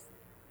of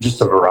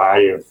just a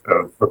variety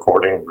of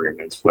recording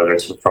agreements, whether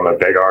it's from a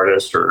big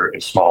artist or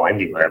a small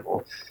indie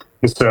label.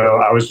 And so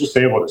I was just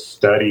able to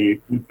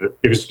study.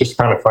 It was just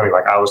kind of funny.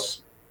 Like, I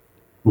was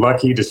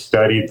lucky to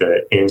study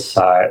the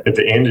inside of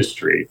the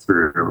industry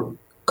through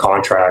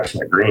contracts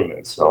and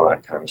agreements, all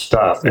that kind of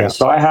stuff. Yeah. And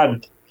so I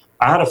had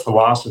a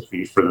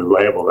philosophy for the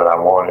label that I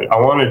wanted. I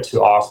wanted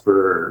to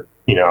offer,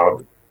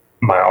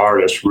 my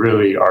artists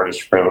really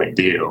artist-friendly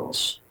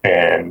deals.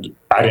 And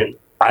I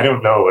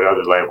don't know what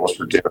other labels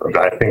were doing,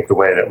 but I think the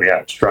way that we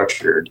had it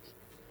structured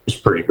is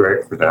pretty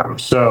great for them.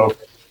 So,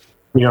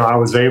 I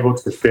was able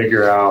to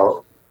figure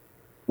out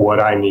what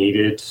I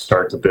needed to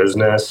start the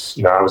business.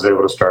 I was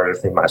able to start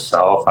everything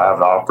myself. I have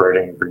an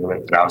operating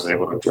agreement that I was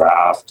able to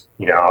draft,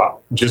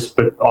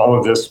 but all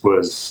of this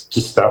was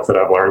just stuff that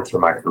I've learned through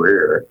my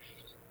career.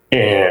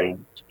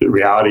 And the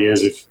reality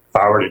is, if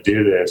I were to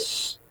do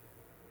this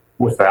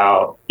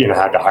without,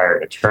 had to hire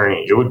an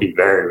attorney, it would be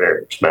very,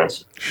 very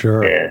expensive.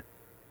 Sure.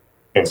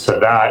 And so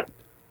that,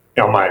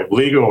 my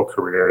legal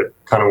career,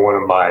 kind of one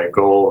of my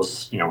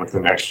goals, with the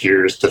next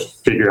year is to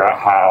figure out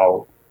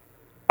how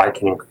I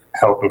can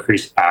help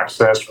increase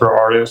access for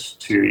artists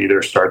to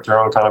either start their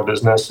own kind of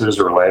businesses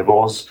or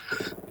labels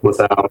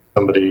without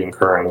somebody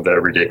incurring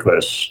the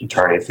ridiculous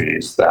attorney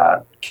fees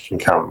that can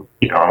come,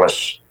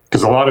 unless,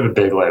 because a lot of the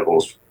big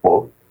labels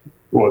will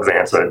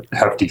advance a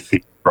hefty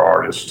fee for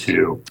artists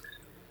to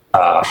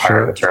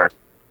hire an attorney.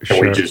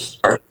 And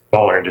our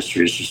smaller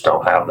industries just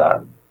don't have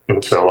that.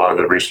 And so a lot of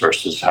the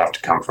resources have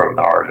to come from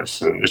the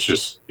artists. And it's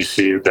just, you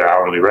see their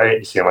hourly rate,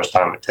 you see how much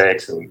time it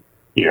takes, and,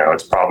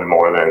 it's probably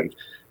more than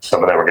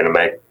some of them are going to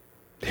make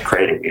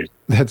creating music.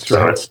 That's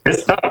so right.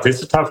 It's tough.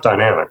 It's a tough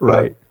dynamic.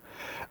 Right.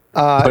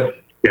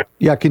 But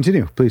yeah,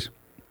 continue, please.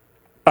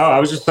 Oh, I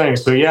was just saying,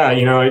 so yeah,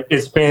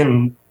 it's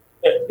been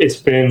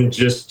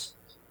just,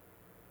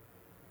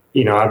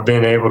 I've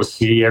been able to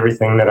see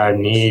everything that I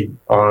need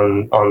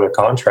on the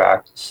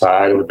contract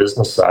side and the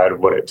business side of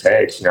what it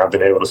takes. I've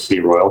been able to see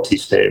royalty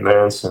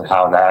statements and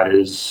how that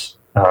is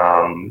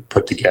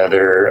put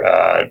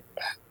together,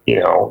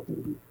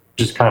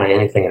 just kind of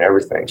anything and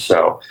everything.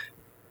 So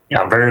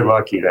I'm very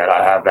lucky that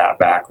I have that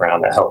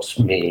background that helps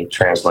me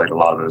translate a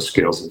lot of those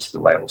skills into the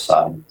label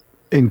side.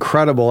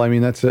 Incredible. I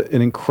mean, that's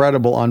an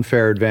incredible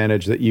unfair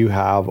advantage that you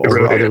have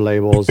over other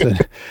labels,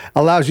 and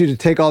allows you to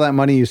take all that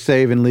money you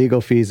save in legal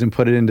fees and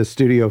put it into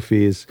studio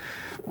fees.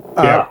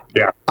 Yeah.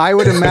 I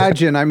would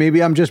imagine,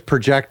 maybe I'm just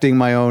projecting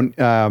my own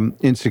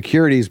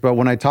insecurities, but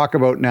when I talk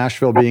about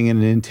Nashville being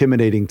an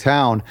intimidating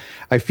town,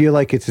 I feel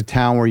like it's a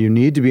town where you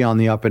need to be on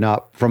the up and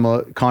up from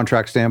a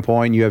contract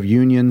standpoint. You have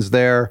unions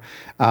there.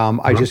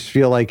 I just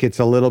feel like it's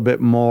a little bit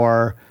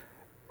more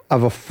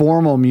of a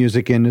formal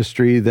music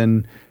industry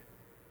than,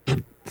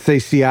 say,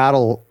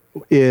 Seattle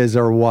is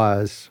or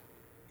was.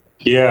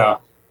 Yeah,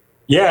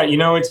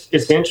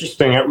 it's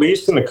interesting, at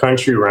least in the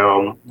country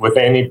realm, with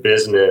any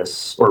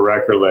business or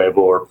record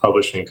label or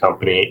publishing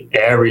company,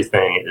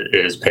 everything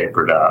is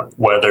papered up,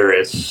 whether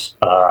it's,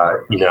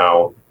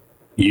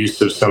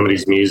 use of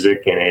somebody's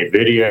music in a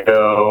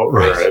video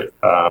or,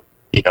 a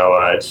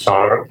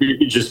song,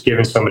 just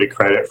giving somebody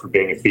credit for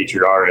being a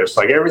featured artist.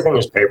 Like, everything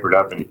is papered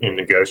up and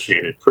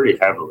negotiated pretty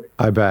heavily.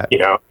 I bet.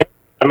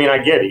 I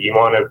get it. You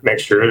want to make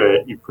sure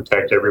that you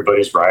protect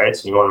everybody's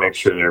rights, and you want to make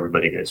sure that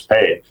everybody gets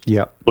paid.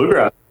 Yeah.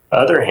 Bluegrass, on the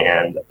other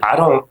hand,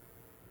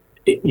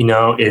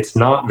 it's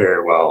not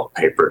very well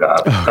papered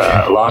up.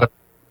 Okay. A lot of,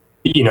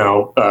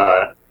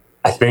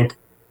 I think,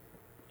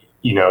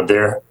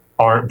 there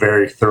aren't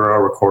very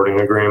thorough recording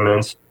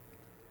agreements.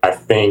 I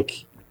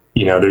think,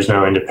 there's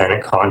no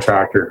independent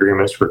contractor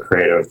agreements for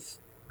creative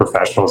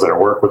professionals that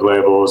work with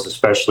labels,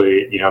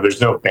 especially,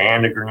 there's no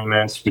band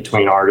agreements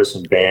between artists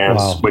and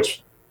bands,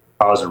 which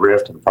cause a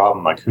rift and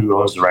problem. Like, who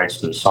owns the rights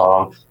to the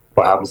song?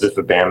 What happens if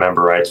a band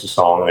member writes a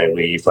song and they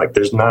leave? Like,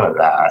 there's none of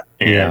that.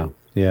 And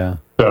yeah.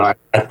 So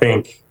I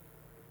think,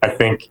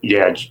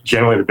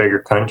 generally the bigger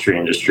country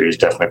industry is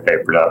definitely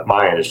papered up.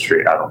 My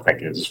industry, I don't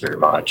think it is very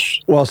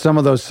much. Well, some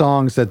of those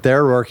songs that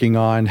they're working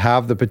on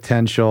have the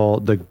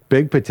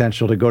big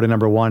potential to go to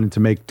number one and to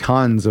make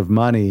tons of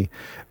money.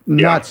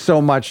 Not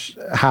so much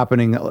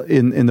happening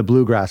in the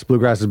bluegrass.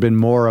 Bluegrass has been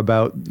more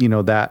about,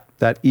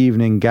 that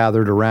evening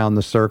gathered around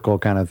the circle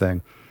kind of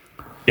thing.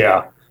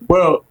 Yeah.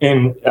 Well,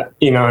 and,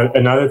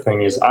 another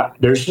thing is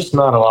there's just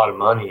not a lot of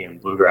money in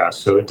bluegrass.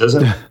 So it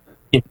doesn't,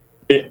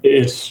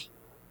 it's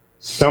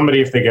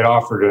somebody, if they get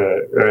offered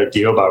a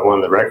deal by one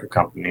of the record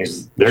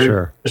companies,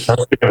 they're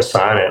essentially going to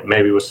sign it,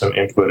 maybe with some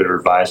input or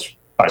advice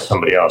by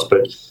somebody else.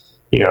 But,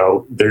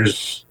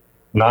 there's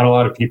not a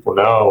lot of people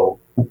know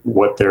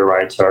what their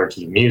rights are to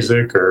the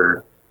music,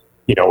 or,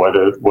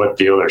 whether what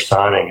deal they're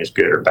signing is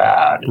good or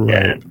bad.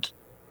 Right. And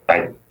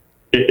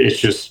it's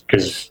just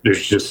because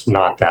there's just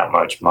not that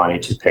much money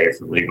to pay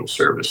for legal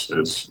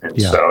services.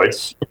 And so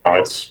it's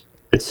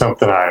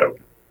something I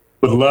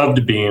would love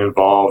to be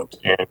involved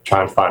in,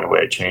 trying to find a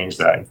way to change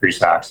that,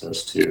 increase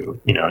access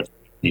to,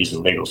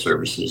 using legal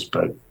services.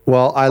 But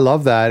well, I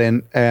love that.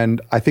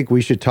 And I think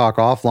we should talk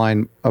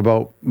offline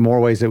about more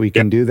ways that we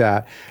can do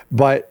that.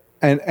 But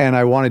And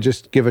I want to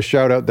just give a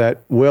shout out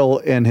that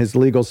Will and his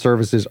legal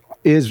services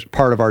is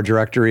part of our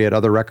directory at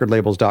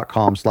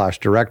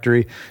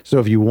otherrecordlabels.com/directory. So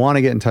if you want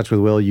to get in touch with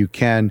Will, you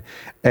can.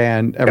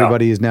 And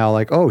everybody is now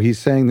like, oh, he's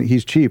saying that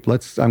he's cheap. I'm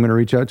going to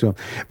reach out to him.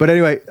 But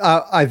anyway,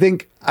 I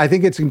think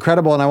it's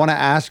incredible. And I want to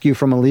ask you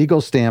from a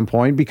legal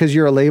standpoint, because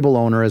you're a label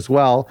owner as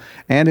well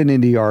and an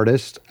indie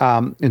artist.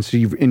 And so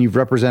you've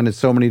represented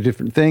so many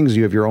different things.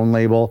 You have your own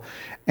label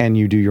and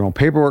you do your own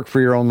paperwork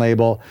for your own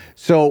label.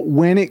 So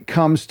when it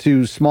comes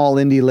to small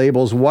indie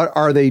labels, what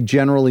are they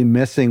generally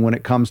missing when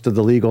it comes to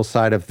the legal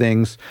side of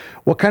things?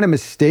 What kind of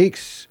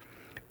mistakes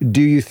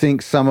do you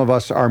think some of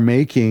us are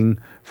making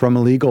from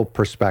a legal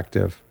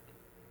perspective?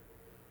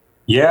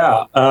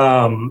 Yeah.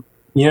 I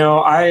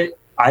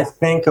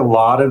think a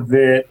lot of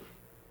it,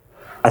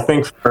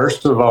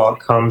 first of all,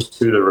 it comes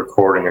to the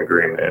recording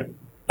agreement.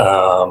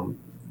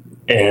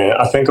 And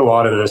I think a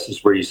lot of this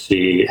is where you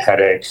see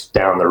headaches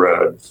down the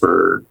road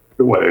for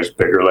whether it's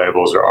bigger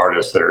labels or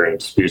artists that are in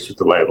disputes with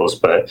the labels.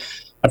 But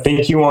I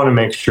think you want to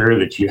make sure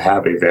that you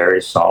have a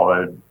very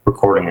solid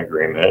recording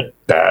agreement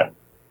that,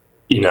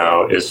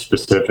 is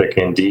specific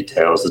and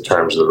details the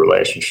terms of the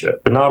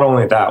relationship. But not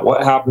only that,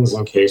 what happens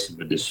in case of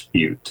a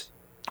dispute?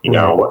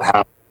 What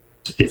happens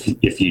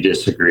if you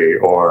disagree,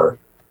 or,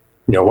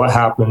 what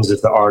happens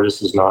if the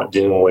artist is not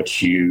doing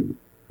what you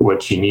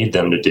need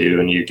them to do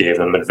and you gave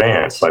them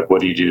advance? Like,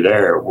 what do you do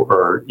there?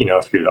 Or,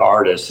 if you're the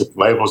artist, if the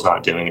label's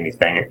not doing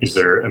anything, is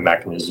there a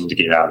mechanism to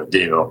get out a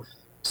deal?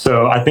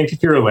 So I think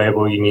if you're a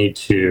label, you need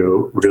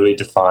to really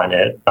define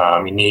it.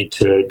 You need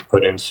to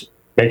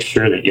make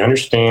sure that you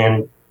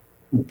understand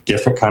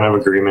different kind of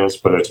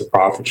agreements, whether it's a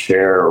profit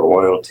share or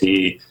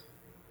royalty,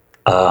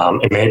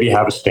 and maybe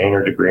have a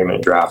standard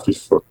agreement drafted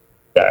for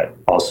that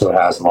also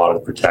has a lot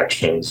of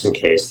protections in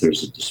case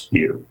there's a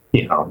dispute,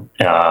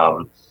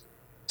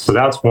 so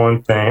that's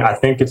one thing. I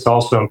think it's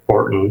also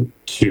important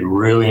to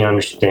really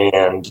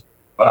understand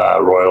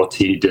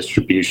royalty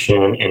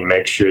distribution and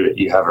make sure that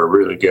you have a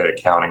really good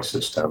accounting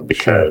system,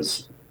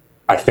 because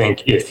I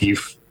think if you're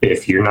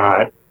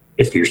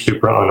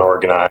super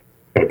unorganized,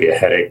 it's going to be a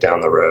headache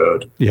down the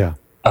road. Yeah.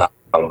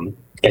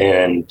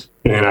 And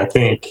I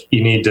think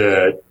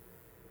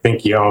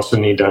you also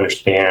need to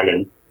understand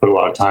and put a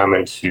lot of time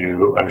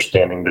into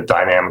understanding the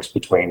dynamics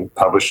between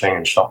publishing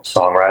and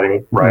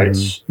songwriting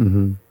rights,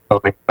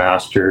 owning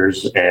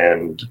masters,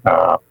 and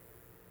a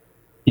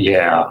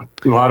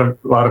lot of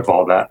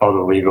all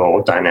the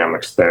legal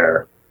dynamics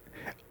there.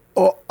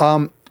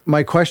 Oh,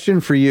 my question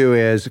for you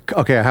is,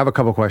 okay, I have a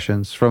couple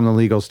questions from the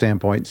legal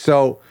standpoint.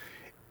 So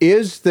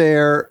is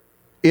there,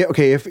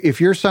 if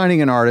you're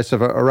signing an artist,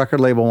 if a record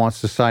label wants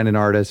to sign an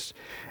artist,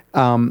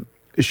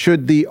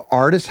 should the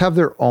artist have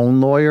their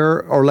own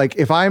lawyer? Or like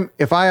if I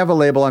have a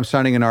label, I'm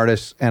signing an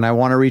artist and I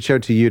want to reach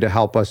out to you to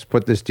help us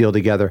put this deal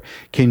together,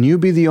 can you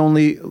be the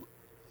only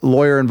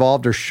lawyer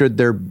involved, or should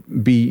there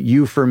be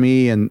you for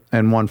me and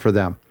one for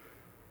them?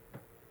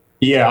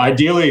 Yeah,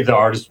 ideally the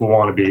artist will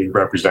want to be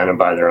represented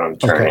by their own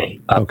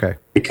attorney. Okay.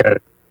 Because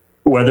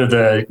whether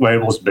the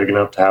label is big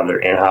enough to have their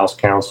in-house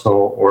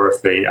counsel or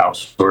if they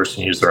outsource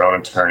and use their own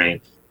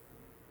attorney,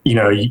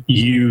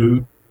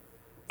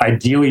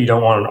 ideally you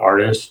don't want an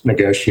artist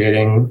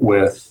negotiating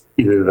with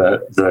either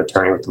the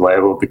attorney with the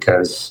label,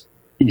 because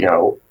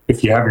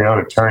if you have your own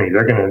attorney,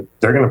 they're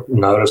gonna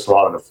notice a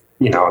lot of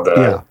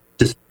the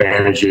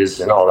disadvantages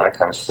and all that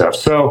kind of stuff.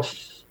 So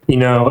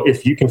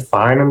if you can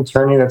find an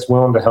attorney that's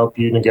willing to help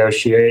you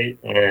negotiate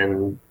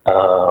and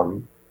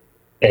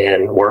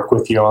work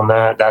with you on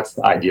that, that's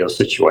the ideal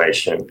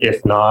situation.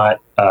 If not,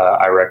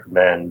 I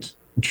recommend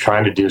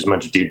trying to do as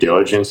much due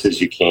diligence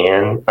as you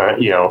can.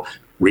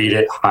 Read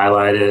it,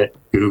 highlight it,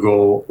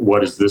 Google,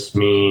 what does this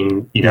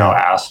mean?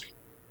 Ask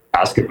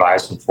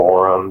advice in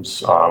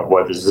forums.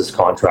 What is this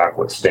contract?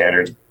 What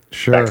standards?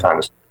 Sure. That kind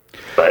of stuff.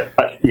 But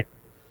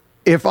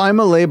if I'm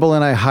a label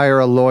and I hire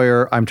a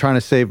lawyer, I'm trying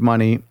to save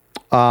money.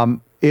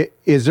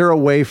 Is there a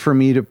way for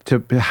me to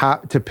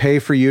pay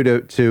for you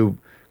to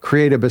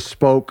create a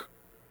bespoke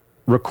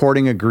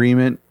recording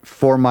agreement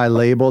for my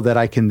label that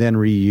I can then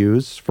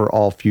reuse for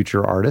all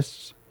future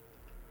artists?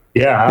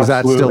 Yeah, absolutely. Is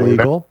that still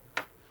legal?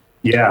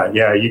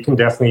 Yeah, you can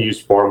definitely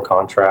use form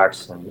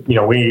contracts, and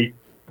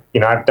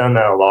I've done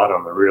that a lot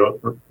on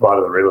a lot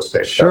of the real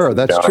estate. Sure,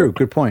 that's true.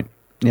 Good point.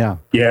 Yeah,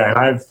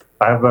 and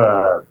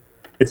I've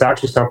it's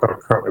actually something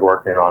I'm currently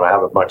working on. I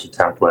have a bunch of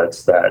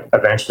templates that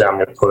eventually I'm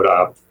going to put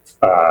up,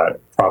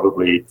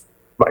 probably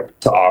like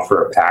to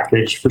offer a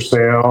package for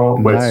sale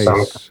with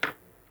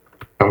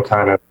some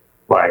kind of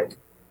like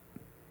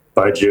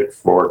budget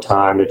for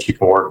time that you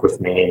can work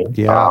with me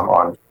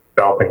on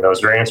developing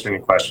those or answering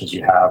the questions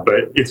you have.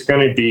 But it's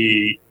going to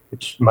be a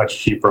much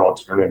cheaper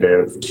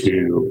alternative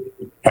to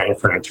paying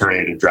for an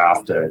attorney to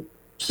draft a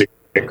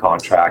significant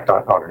contract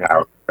on an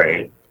hourly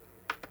rate.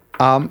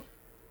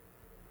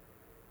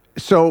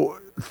 So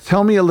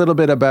tell me a little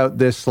bit about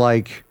this,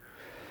 like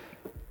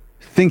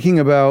thinking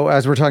about,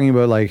 as we're talking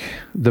about like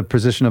the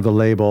position of the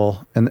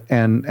label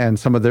and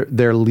some of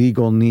their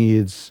legal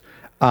needs.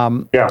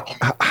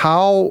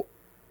 How,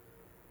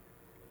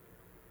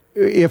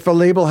 if a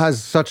label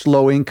has such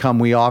low income,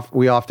 we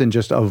often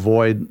just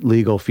avoid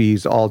legal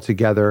fees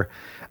altogether.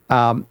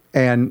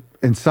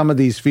 And some of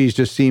these fees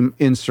just seem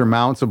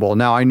insurmountable.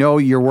 Now, I know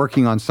you're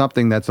working on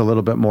something that's a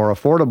little bit more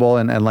affordable,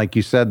 and like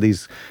you said,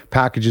 these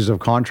packages of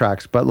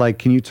contracts, but like,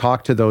 can you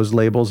talk to those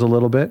labels a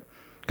little bit?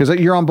 Because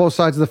you're on both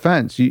sides of the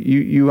fence.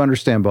 You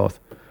understand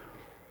both.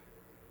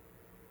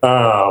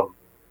 So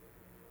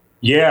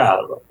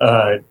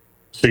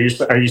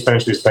are you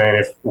essentially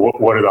saying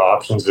what are the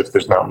options if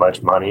there's not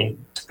much money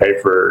to pay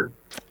for?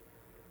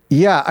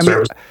 Yeah, I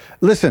mean,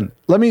 listen,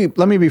 let me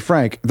be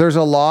frank. There's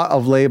a lot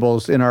of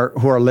labels who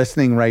are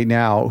listening right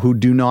now who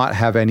do not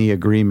have any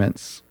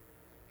agreements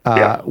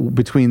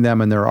between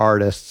them and their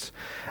artists.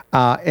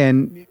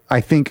 And I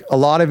think a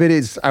lot of it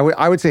is,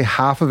 I would say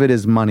half of it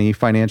is money,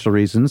 financial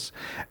reasons.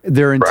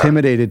 They're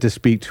intimidated to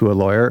speak to a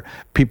lawyer.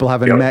 People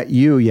haven't met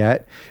you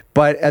yet.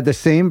 But at the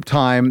same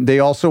time, they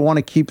also want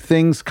to keep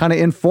things kind of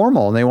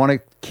informal, and they want to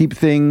keep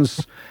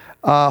things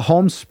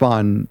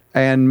homespun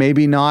and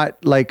maybe not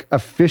like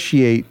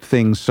officiate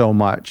things so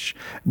much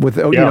with,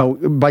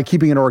 by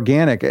keeping it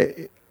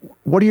organic.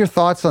 What are your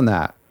thoughts on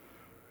that?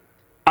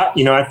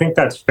 I think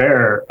that's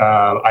fair.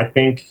 I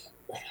think,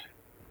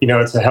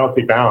 it's a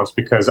healthy balance,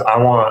 because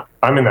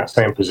I'm in that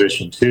same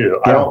position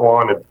too. Yeah. I don't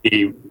want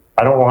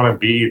to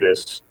be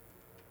this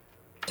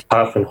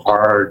tough and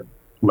hard,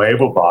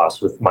 label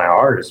boss with my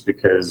artists,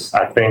 because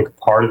I think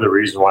part of the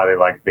reason why they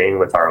like being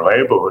with our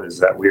label is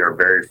that we are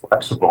very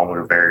flexible and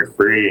we're very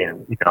free.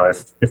 And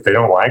if they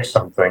don't like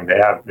something,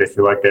 they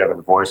feel like they have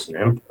a voice and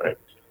input.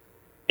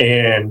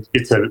 And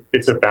it's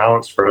a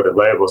balance for other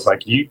labels.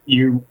 Like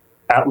you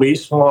at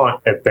least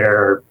want a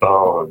bare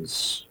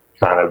bones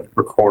kind of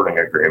recording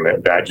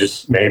agreement that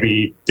just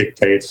maybe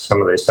dictates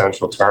some of the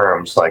essential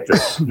terms, like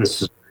this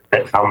is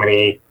how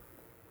many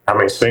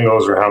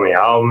singles or how many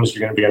albums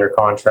you're going to be under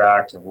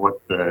contract and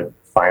what the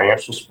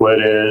financial split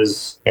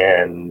is,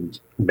 and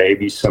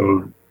maybe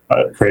some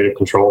creative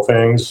control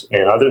things.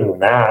 And other than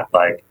that,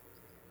 like,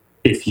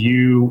 if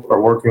you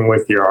are working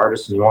with your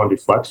artist and you want to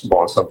be flexible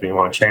on something, you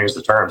want to change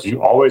the terms,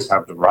 you always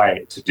have the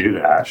right to do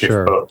that.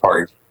 Sure. If both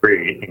parties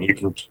agree, and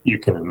you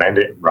can amend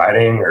it in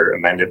writing or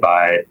amend it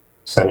by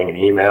sending an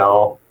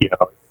email.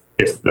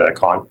 If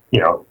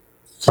the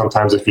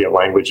sometimes if you have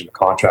language in the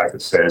contract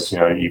that says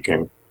you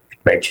can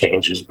make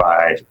changes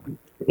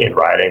in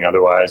writing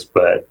otherwise.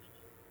 But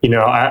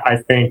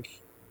I think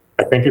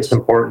it's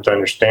important to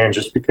understand,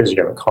 just because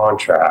you have a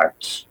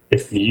contract,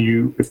 if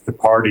the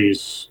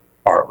parties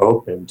are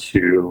open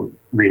to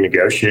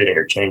renegotiating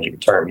or changing a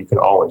term, you can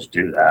always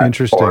do that.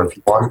 Interesting. Or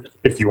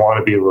if you want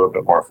to be a little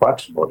bit more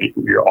flexible,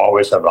 you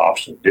always have the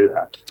option to do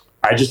that.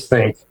 I just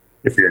think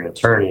if you're an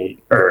attorney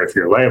or if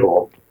you're a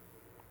label,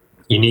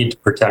 you need to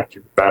protect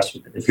your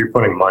investment. If you're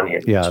putting money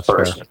into this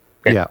person,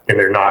 and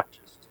they're not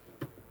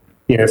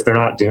if they're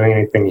not doing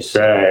anything you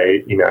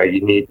say, you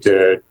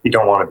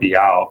don't want to be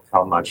out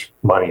how much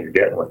money you're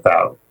getting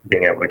without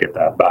being able to get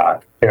that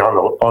back. And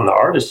on the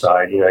artist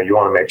side, you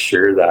want to make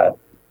sure that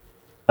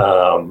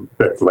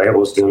that the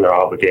label is doing their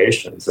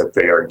obligations, that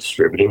they are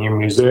distributing your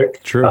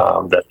music,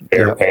 that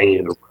they're paying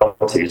you the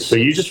royalties. So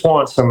you just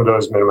want some of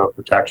those minimum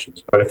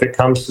protections. But if it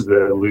comes to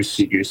the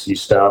loosey-goosey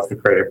stuff, the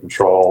creative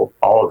control,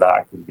 all of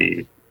that can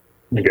be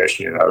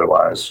negotiated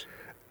otherwise.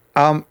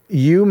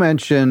 You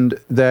mentioned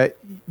that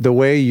the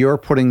way you're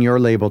putting your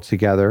label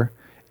together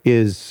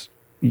is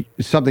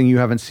something you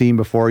haven't seen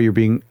before. You're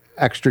being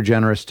extra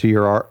generous to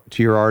your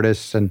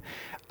artists, and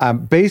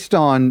based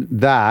on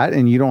that,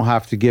 and you don't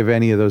have to give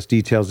any of those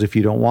details if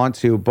you don't want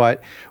to,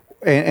 but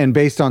and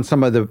based on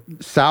some of the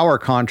sour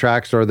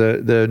contracts or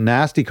the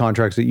nasty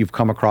contracts that you've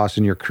come across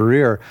in your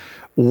career,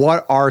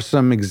 what are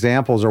some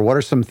examples, or what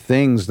are some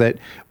things that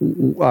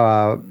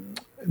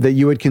that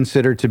you would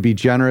consider to be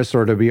generous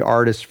or to be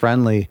artist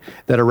friendly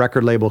that a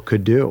record label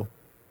could do?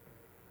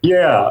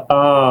 Yeah.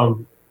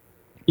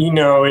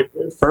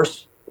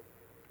 First,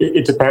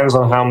 it depends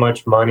on how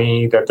much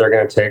money that they're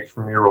going to take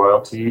from your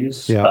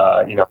royalties. Yeah.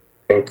 I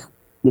think,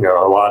 a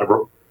lot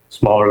of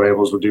smaller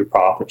labels will do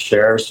profit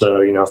share.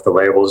 So, if the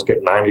labels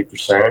get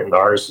 90% and the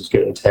artist is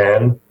getting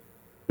 10,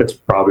 it's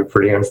probably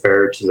pretty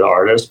unfair to the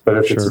artist. But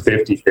if it's a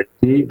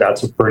 50-50,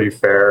 that's a pretty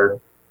fair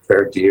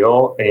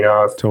deal.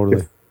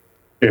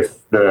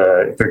 If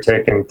they're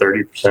taking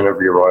 30%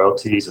 of your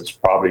royalties, it's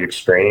probably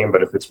extreme.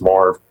 But if it's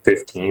more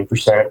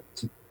 15%,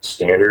 it's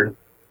standard.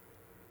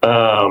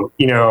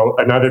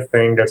 Another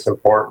thing that's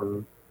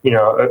important,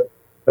 a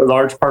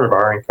large part of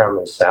our income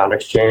is sound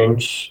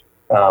exchange,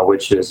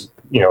 which is,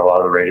 a lot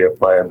of the radio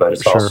play, but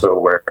it's also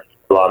where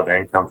a lot of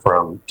income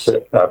from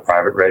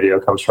private radio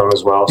comes from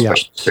as well,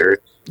 especially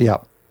Sirius. Yeah.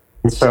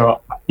 And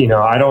so,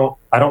 I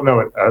don't know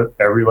what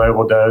every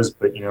label does,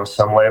 but,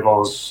 some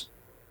labels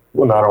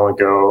will not only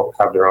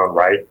have their own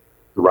right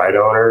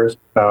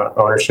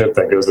ownership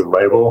that goes to the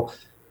label,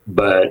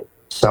 but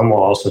some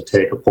will also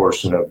take a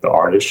portion of the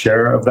artist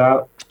share of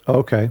that.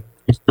 Okay.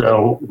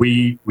 So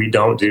we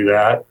don't do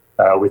that.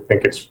 We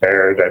think it's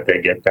fair that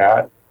they get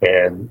that.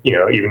 And,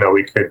 even though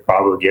we could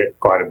probably get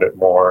quite a bit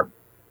more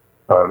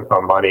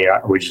on money,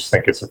 we just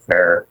think it's a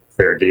fair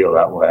deal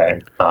that way.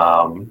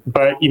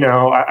 But,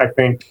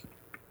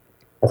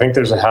 I think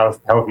there's a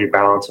healthy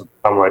balance of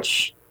how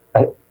much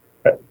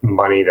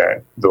money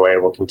that the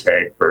label can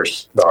take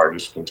versus the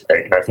artist can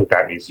take. And I think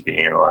that needs to be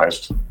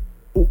analyzed.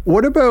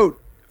 What about,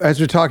 as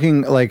we're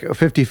talking, like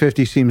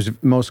 50-50 seems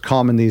most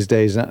common these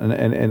days,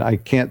 and I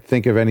can't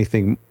think of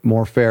anything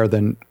more fair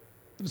than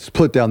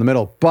split down the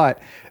middle. But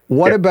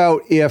what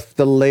about if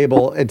the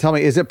label, and tell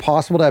me, is it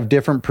possible to have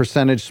different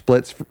percentage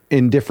splits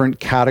in different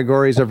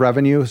categories of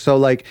revenue? So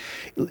like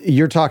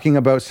you're talking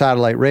about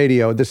satellite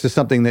radio. This is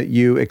something that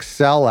you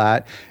excel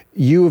at.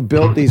 You have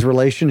built these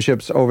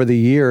relationships over the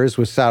years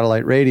with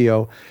satellite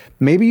radio.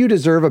 Maybe you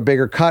deserve a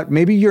bigger cut.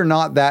 Maybe you're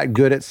not that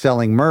good at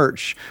selling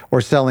merch or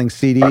selling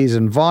CDs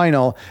and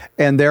vinyl,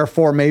 and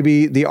therefore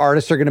maybe the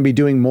artists are going to be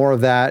doing more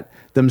of that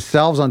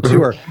themselves on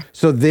tour.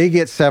 So they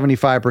get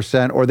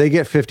 75% or they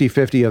get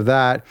 50-50 of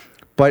that,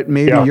 but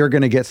maybe you're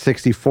going to get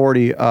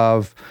 60-40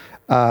 of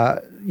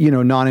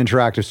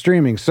non-interactive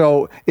streaming.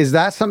 So is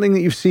that something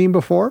that you've seen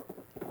before?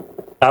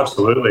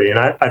 Absolutely. And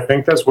I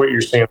think that's what you're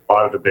seeing a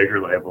lot of the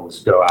bigger labels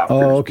go after.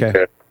 Oh,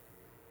 okay.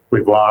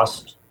 We've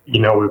lost,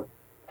 you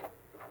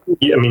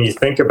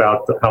think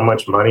about how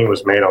much money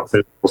was made on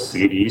physical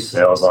CD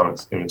sales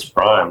in its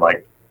prime.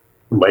 Like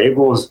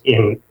labels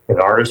and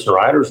artists and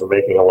writers were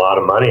making a lot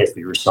of money if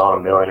you were selling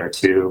 1 million or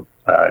 2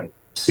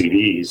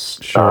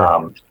 CDs.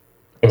 Sure.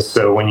 And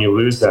so when you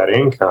lose that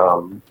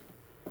income,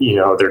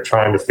 they're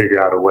trying to figure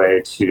out a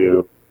way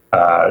to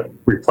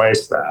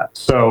replace that.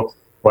 So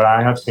what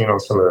I have seen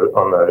with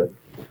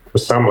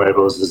some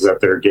labels is that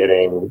they're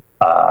getting,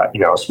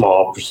 a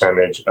small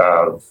percentage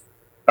of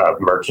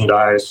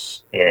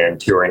merchandise and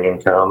touring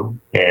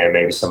income and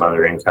maybe some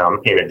other income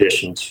in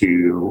addition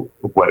to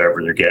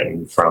whatever they're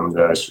getting from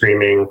the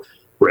streaming,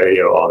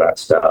 radio, all that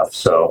stuff.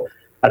 So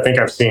I think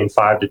I've seen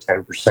 5 to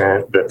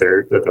 10% that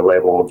the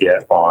label will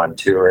get on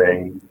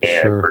touring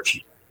and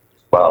merchandise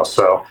as well.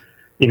 So,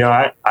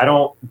 I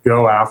don't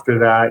go after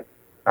that.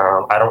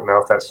 I don't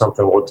know if that's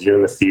something we'll do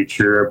in the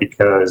future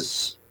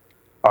because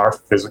our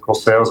physical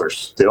sales are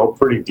still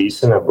pretty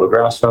decent at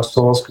bluegrass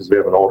festivals because we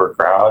have an older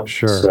crowd.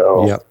 Sure.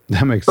 So, yep,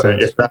 that makes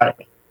sense. If that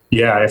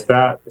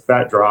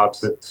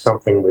drops, it's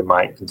something we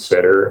might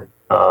consider.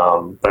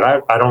 But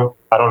I don't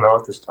know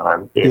at this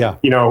time.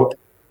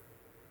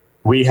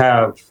 We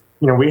have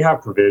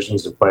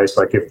provisions in place.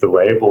 Like if the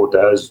label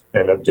does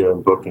end up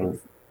doing booking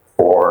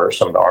for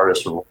some of the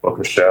artists or book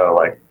a show,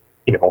 like,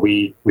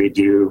 we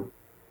do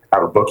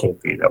have a booking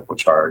fee that we'll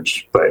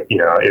charge. But,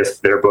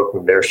 if they're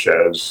booking their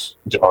shows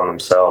on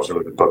themselves or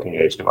with a booking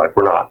agent, like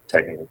we're not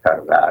taking a cut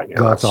of that.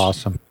 That's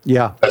awesome.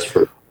 Yeah. That's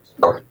true.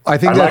 I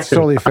think that's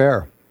totally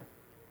fair.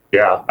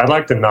 Yeah. I'd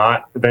like to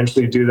not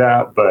eventually do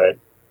that, but,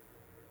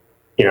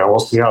 we'll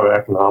see how the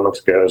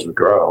economics go as we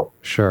grow.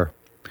 Sure.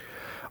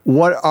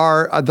 What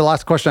are the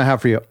last question I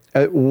have for you?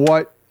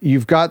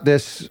 You've got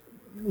this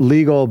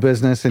legal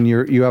business and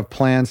you have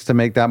plans to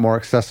make that more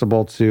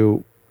accessible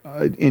to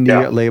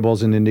indie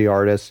labels and indie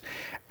artists.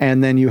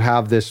 And then you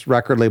have this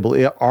record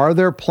label. Are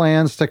there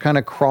plans to kind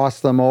of cross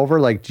them over?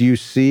 Like, do you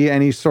see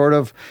any sort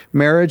of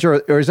marriage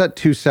or is that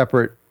two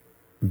separate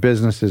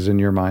businesses in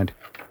your mind?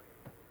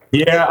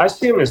 Yeah, I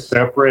see them as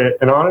separate.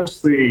 And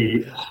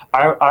honestly,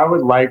 I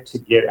would like to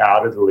get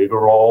out of the legal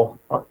role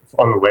on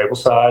the label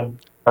side.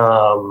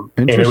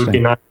 And it would be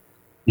nice.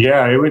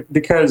 Yeah, it would,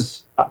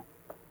 because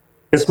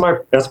that's my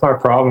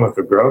problem with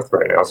the growth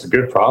right now. It's a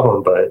good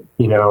problem, but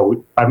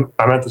I'm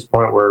at this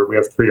point where we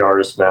have 3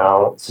 artists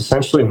now. It's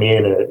essentially me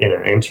and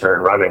an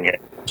intern running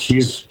it.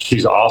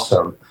 She's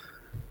awesome.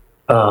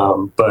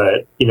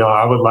 But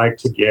I'd like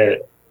to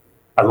get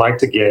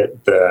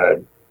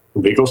the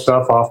legal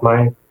stuff off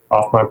my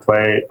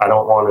plate. I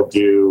don't want to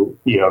do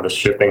the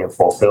shipping and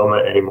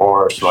fulfillment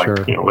anymore. So I'm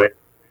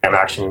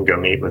actually going to go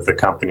meet with the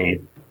company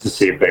to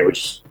see if they would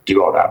just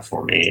do all that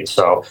for me.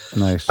 So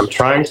nice. I'm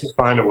trying to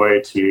find a way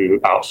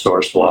to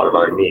outsource a lot of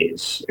our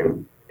needs,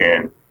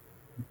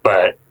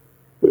 but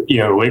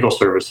the legal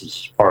service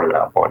is part of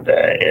that one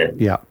day.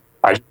 And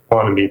I just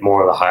want to be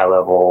more of the high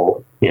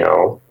level,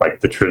 like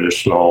the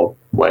traditional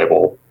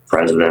label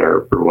president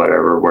or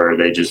whatever, where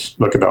they just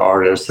look at the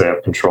artists, they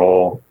have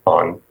control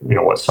on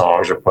what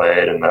songs are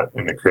played and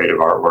the creative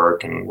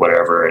artwork and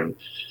whatever. And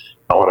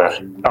I want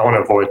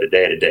to avoid the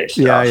day-to-day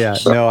stuff. Yeah.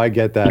 So no, I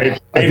get that.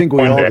 I think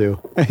we all do.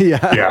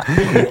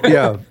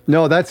 Yeah.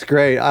 No, that's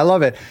great. I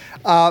love it.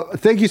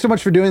 Thank you so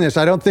much for doing this.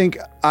 I don't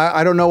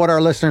know what our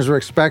listeners were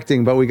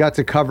expecting, but we got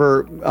to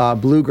cover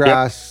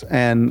bluegrass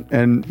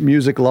and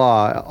music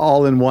law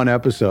all in one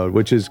episode,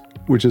 which is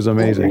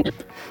amazing.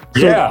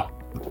 So,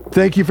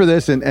 thank you for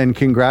this and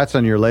congrats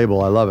on your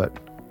label. I love it.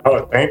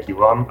 Oh, thank you.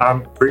 Well, I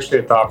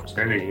appreciate the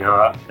opportunity,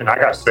 and I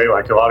got to say,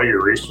 like, a lot of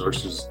your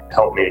resources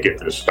helped me get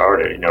this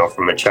started,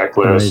 from the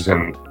checklist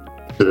and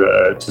to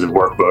the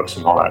workbooks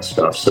and all that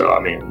stuff. So,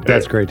 I mean,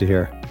 that's great to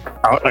hear.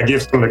 I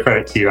give some of the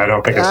credit to you. I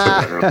don't think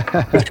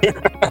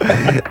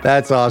it's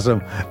That's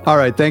awesome. All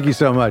right. Thank you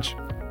so much.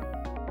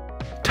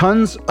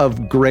 Tons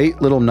of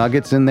great little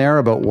nuggets in there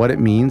about what it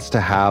means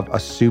to have a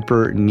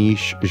super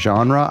niche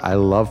genre. I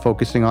love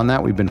focusing on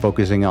that. We've been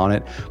focusing on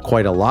it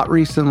quite a lot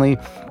recently.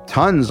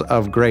 Tons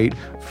of great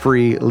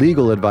free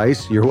legal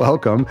advice. You're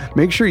welcome.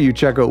 Make sure you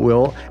check out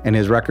Will and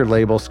his record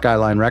label,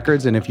 Skyline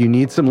Records. And if you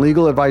need some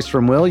legal advice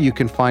from Will, you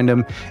can find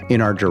him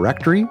in our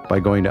directory by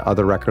going to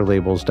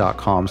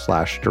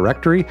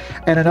otherrecordlabels.com/directory.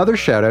 And another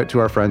shout out to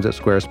our friends at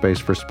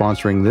Squarespace for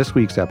sponsoring this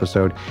week's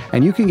episode.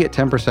 And you can get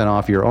 10%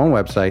 off your own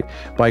website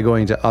by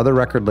going to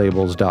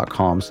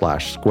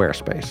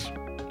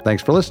otherrecordlabels.com/Squarespace.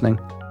 Thanks for listening.